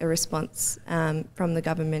from the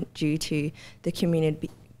government due to the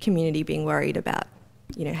community being worried about,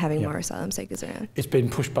 you know, having more asylum seekers around? It's been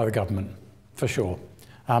pushed by the government, for sure.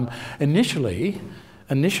 Initially,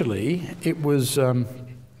 it was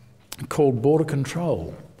called border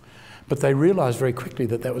control, but they realised very quickly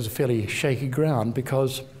that that was a fairly shaky ground,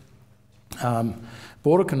 because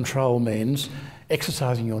border control means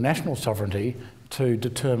exercising your national sovereignty to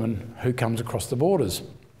determine who comes across the borders.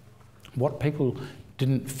 What people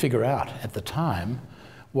didn't figure out at the time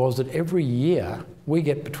was that every year we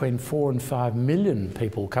get between 4 and 5 million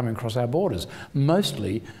people coming across our borders,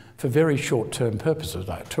 mostly for very short-term purposes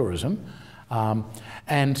like tourism.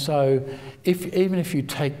 And so even if you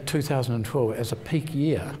take 2012 as a peak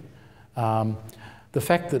year, the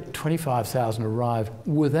fact that 25,000 arrive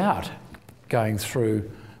without going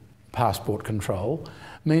through passport control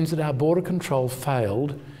means that our border control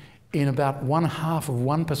failed in about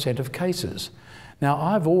 1/2% of cases. Now,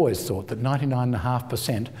 I've always thought that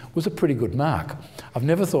 99.5% was a pretty good mark. I've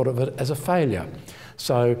never thought of it as a failure.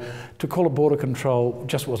 So to call it border control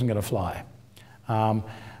just wasn't going to fly.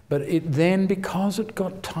 But it then, because it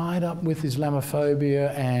got tied up with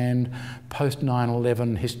Islamophobia and post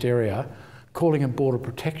 9/11 hysteria, calling it border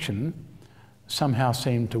protection somehow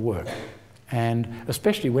seemed to work. And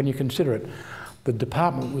especially when you consider it, the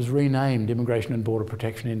department was renamed Immigration and Border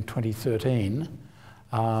Protection in 2013,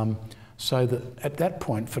 so that at that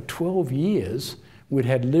point, for 12 years, we'd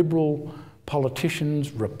had Liberal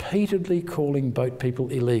politicians repeatedly calling boat people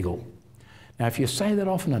illegal. Now, if you say that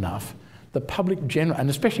often enough, the public general, and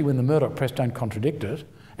especially when the Murdoch press don't contradict it,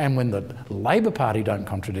 and when the Labor Party don't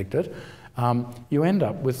contradict it, you end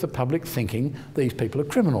up with the public thinking these people are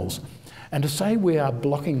criminals. And to say we are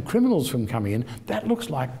blocking criminals from coming in, that looks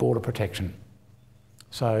like border protection.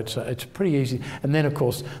 So it's pretty easy. And then, of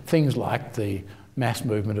course, things like the mass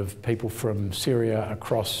movement of people from Syria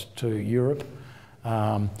across to Europe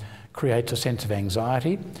creates a sense of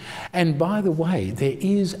anxiety. And by the way, there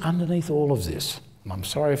is underneath all of this, and I'm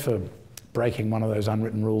sorry for breaking one of those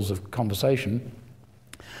unwritten rules of conversation,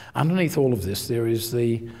 underneath all of this there is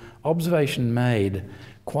the observation made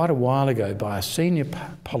quite a while ago by a senior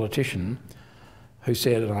politician who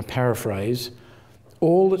said, and I paraphrase,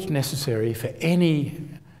 all that's necessary for any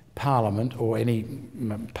parliament or any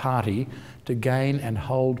party to gain and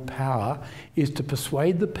hold power is to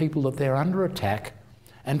persuade the people that they're under attack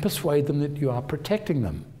and persuade them that you are protecting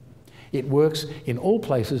them. It works in all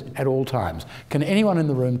places at all times. Can anyone in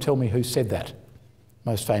the room tell me who said that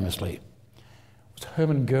most famously? It was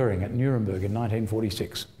Hermann Goering at Nuremberg in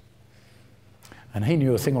 1946. And he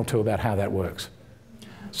knew a thing or two about how that works.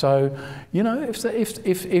 So, you know, if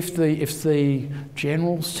the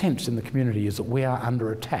general sense in the community is that we are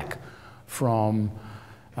under attack from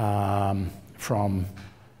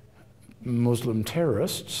Muslim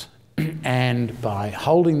terrorists, and by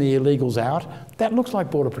holding the illegals out, that looks like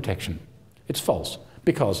border protection. It's false.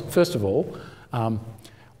 Because, first of all,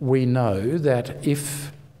 we know that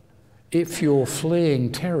if you're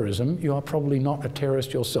fleeing terrorism, you are probably not a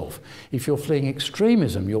terrorist yourself. If you're fleeing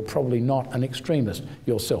extremism, you're probably not an extremist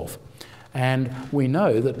yourself. And we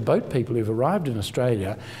know that boat people who've arrived in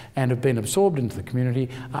Australia and have been absorbed into the community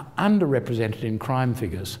are underrepresented in crime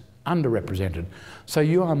figures. Underrepresented. So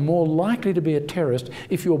you are more likely to be a terrorist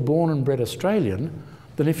if you're born and bred Australian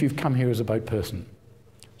than if you've come here as a boat person.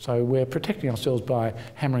 So we're protecting ourselves by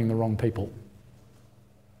hammering the wrong people.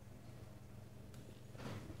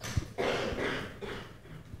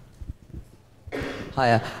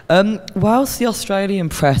 Hiya. Whilst the Australian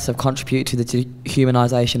press have contributed to the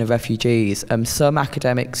dehumanisation of refugees, some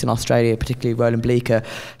academics in Australia, particularly Roland Bleecker,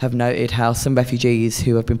 have noted how some refugees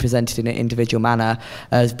who have been presented in an individual manner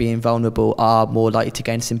as being vulnerable are more likely to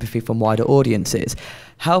gain sympathy from wider audiences.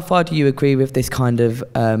 How far do you agree with this kind of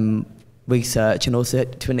research, and also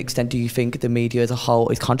to an extent do you think the media as a whole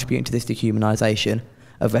is contributing to this dehumanisation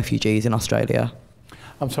of refugees in Australia?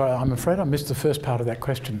 I'm sorry, I'm afraid I missed the first part of that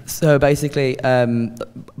question. So basically,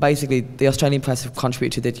 the Australian press have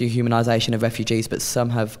contributed to the dehumanisation of refugees, but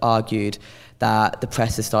some have argued that the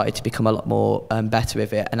press has started to become a lot more better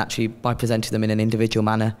with it, and actually by presenting them in an individual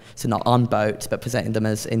manner, so not on boats, but presenting them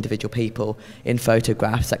as individual people in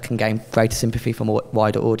photographs that can gain greater sympathy from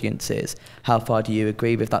wider audiences. How far do you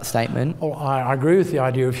agree with that statement? Oh, I agree with the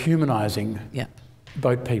idea of humanising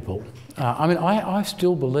boat people. I mean, I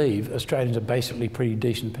still believe Australians are basically pretty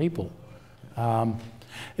decent people.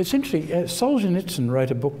 It's interesting, Solzhenitsyn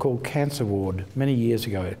wrote a book called Cancer Ward many years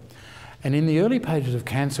ago, and in the early pages of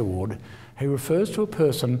Cancer Ward, he refers to a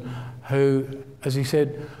person who, as he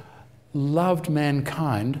said, loved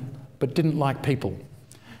mankind but didn't like people.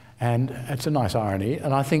 And it's a nice irony,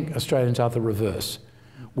 and I think Australians are the reverse.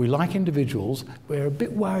 We like individuals, we're a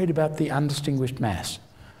bit worried about the undistinguished mass.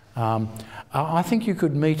 I think you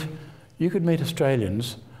could meet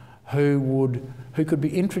Australians who could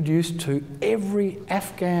be introduced to every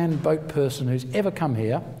Afghan boat person who's ever come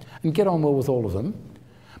here and get on well with all of them,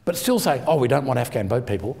 but still say, oh, we don't want Afghan boat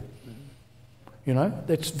people. You know,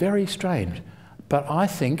 that's very strange. But I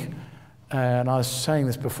think, and I was saying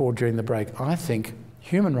this before during the break, I think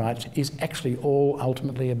human rights is actually all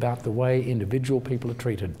ultimately about the way individual people are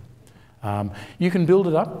treated. You can build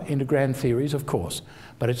it up into grand theories, of course,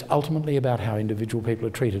 but it's ultimately about how individual people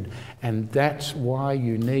are treated. And that's why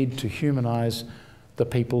you need to humanise the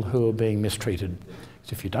people who are being mistreated.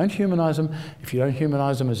 So if you don't humanise them, if you don't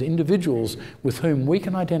humanise them as individuals with whom we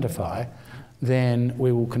can identify, then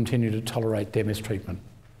we will continue to tolerate their mistreatment.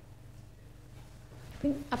 I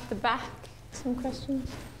think up the back, some questions.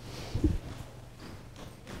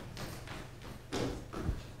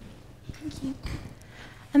 Thank you.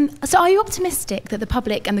 So are you optimistic that the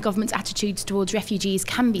public and the government's attitudes towards refugees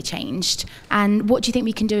can be changed? And what do you think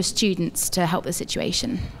we can do as students to help the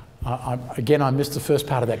situation? Again, I missed the first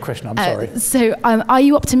part of that question. I'm sorry. So, are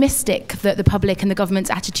you optimistic that the public and the government's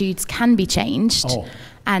attitudes can be changed? Oh.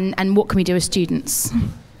 And what can we do as students?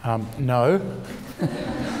 No.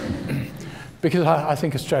 Because I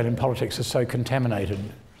think Australian politics is so contaminated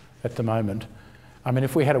at the moment. I mean,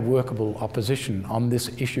 if we had a workable opposition on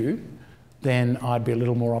this issue, then I'd be a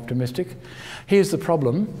little more optimistic. Here's the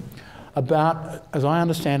problem. As I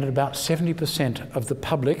understand it, about 70% of the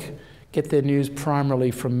public get their news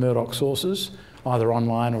primarily from Murdoch sources, either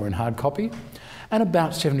online or in hard copy, and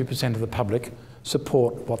about 70% of the public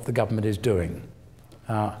support what the government is doing.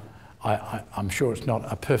 I'm sure it's not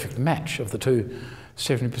a perfect match of the two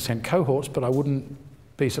 70% cohorts, but I wouldn't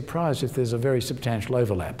be surprised if there's a very substantial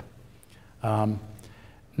overlap.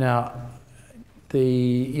 Now,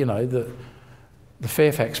 the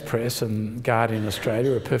Fairfax Press and Guardian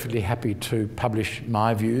Australia are perfectly happy to publish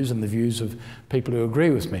my views and the views of people who agree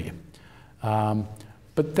with me.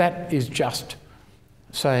 But that is just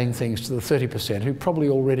saying things to the 30% who probably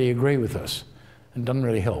already agree with us, and doesn't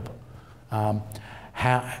really help.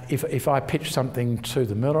 If I pitch something to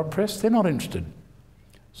the Murdoch Press, they're not interested.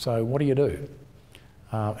 So what do you do?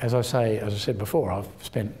 As I said before, I've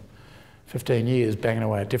spent 15 years banging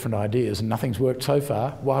away at different ideas and nothing's worked so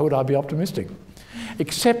far. Why would I be optimistic?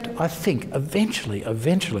 Except I think eventually,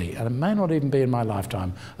 and it may not even be in my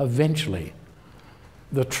lifetime, eventually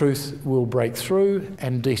the truth will break through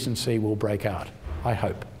and decency will break out, I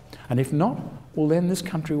hope. And if not, well then this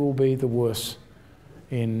country will be the worse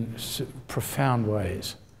in profound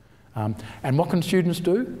ways. And what can students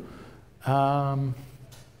do?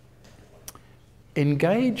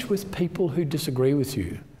 Engage with people who disagree with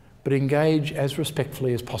you, but engage as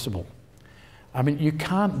respectfully as possible. I mean, you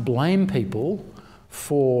can't blame people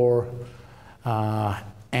for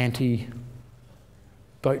anti-boat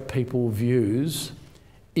people views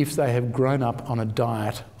if they have grown up on a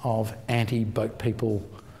diet of anti-boat people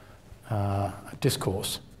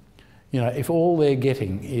discourse. You know, if all they're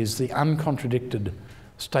getting is the uncontradicted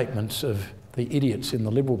statements of the idiots in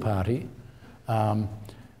the Liberal Party,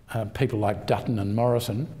 people like Dutton and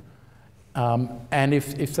Morrison, and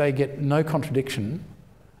if they get no contradiction,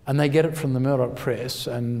 and they get it from the Murdoch Press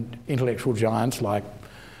and intellectual giants like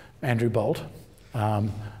Andrew Bolt,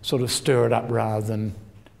 sort of stir it up rather than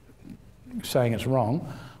saying it's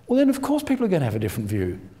wrong, well then of course people are going to have a different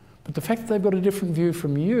view. But the fact that they've got a different view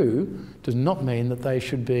from you does not mean that they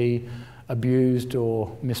should be abused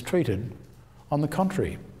or mistreated. On the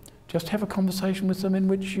contrary, just have a conversation with them in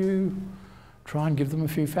which you try and give them a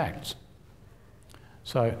few facts.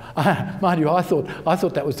 So, mind you, I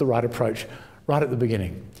thought that was the right approach right at the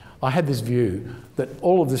beginning. I had this view that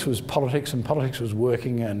all of this was politics and politics was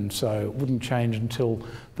working, and so it wouldn't change until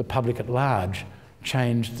the public at large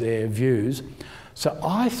changed their views. So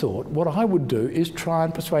I thought what I would do is try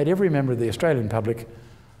and persuade every member of the Australian public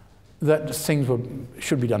that things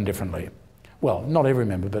should be done differently. Well, not every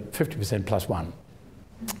member, but 50% plus one.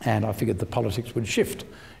 And I figured the politics would shift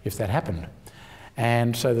if that happened.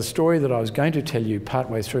 And so the story that I was going to tell you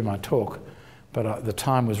partway through my talk, but the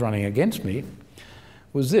time was running against me,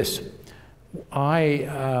 was this. I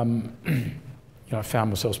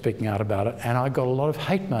found myself speaking out about it, and I got a lot of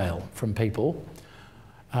hate mail from people,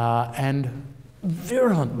 and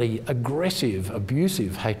virulently aggressive,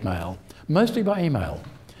 abusive hate mail, mostly by email.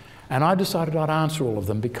 And I decided I'd answer all of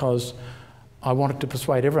them because I wanted to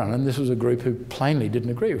persuade everyone, and this was a group who plainly didn't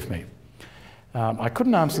agree with me. I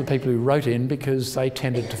couldn't answer the people who wrote in because they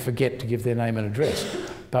tended to forget to give their name and address.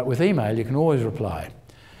 But with email, you can always reply.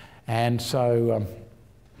 And so,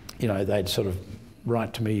 they'd sort of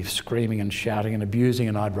write to me screaming and shouting and abusing,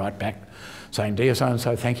 and I'd write back saying, "Dear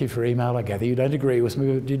so-and-so, thank you for email. I gather you don't agree with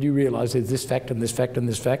me. Did you realise there's this fact and this fact and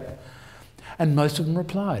this fact?" And most of them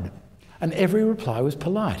replied. And every reply was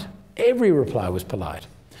polite. Every reply was polite.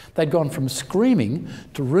 They'd gone from screaming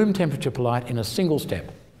to room temperature polite in a single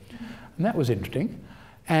step. And that was interesting.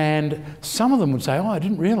 And some of them would say, "Oh, I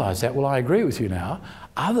didn't realise that. Well, I agree with you now."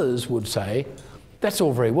 Others would say, "That's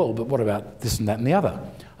all very well, but what about this and that and the other?"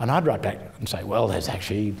 And I'd write back and say, "Well, there's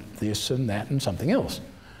actually this and that and something else."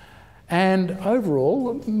 And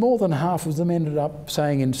overall, more than half of them ended up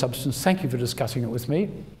saying in substance, "Thank you for discussing it with me.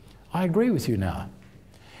 I agree with you now."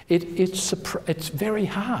 It's very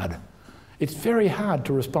hard. It's very hard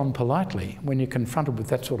to respond politely when you're confronted with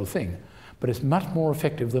that sort of thing, but it's much more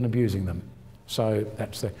effective than abusing them. So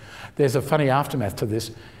there's a funny aftermath to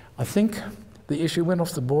this. I think the issue went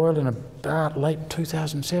off the boil in about late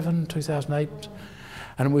 2007, 2008,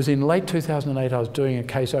 and it was in late 2008 I was doing a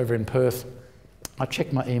case over in Perth. I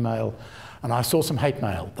checked my email and I saw some hate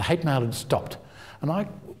mail. The hate mail had stopped. And I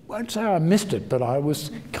won't say I missed it, but I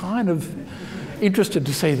was kind of interested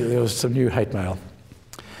to see that there was some new hate mail.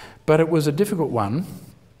 But it was a difficult one.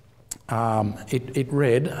 It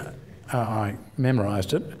read, I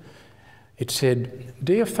memorised it, it said,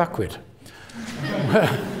 "Dear fuckwit."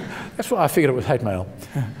 That's why I figured it was hate mail.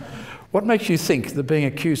 "What makes you think that being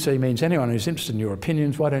a QC means anyone who's interested in your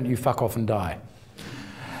opinions? Why don't you fuck off and die?"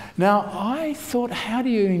 Now, I thought, how do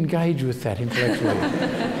you engage with that intellectually?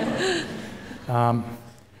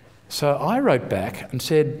 So I wrote back and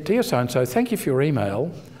said, "Dear so-and-so, thank you for your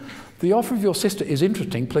email. The offer of your sister is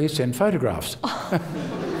interesting. Please send photographs."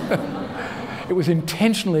 It was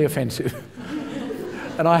intentionally offensive.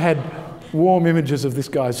 And I had warm images of this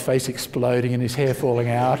guy's face exploding and his hair falling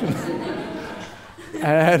out.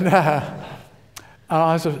 And I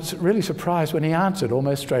was really surprised when he answered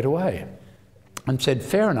almost straight away and said,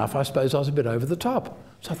 "Fair enough, I suppose I was a bit over the top."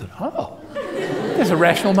 So I thought, oh, there's a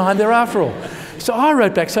rational mind there after all. So I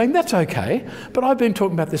wrote back saying, "That's okay, but I've been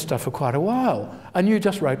talking about this stuff for quite a while, and you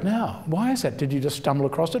just wrote now. Why is that? Did you just stumble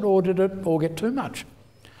across it, or did it all get too much?"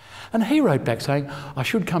 And he wrote back saying, "I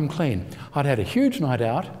should come clean. I'd had a huge night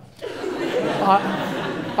out.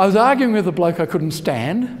 I was arguing with a bloke I couldn't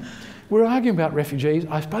stand. We were arguing about refugees.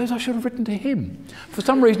 I suppose I should have written to him. For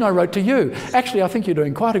some reason I wrote to you. Actually, I think you're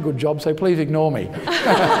doing quite a good job, so please ignore me."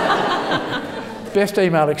 Best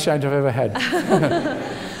email exchange I've ever had.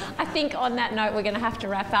 I think on that note we're going to have to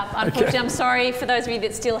wrap up. Unfortunately, okay. I'm sorry for those of you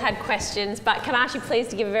that still had questions, but can I ask you please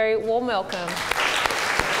to give a very warm welcome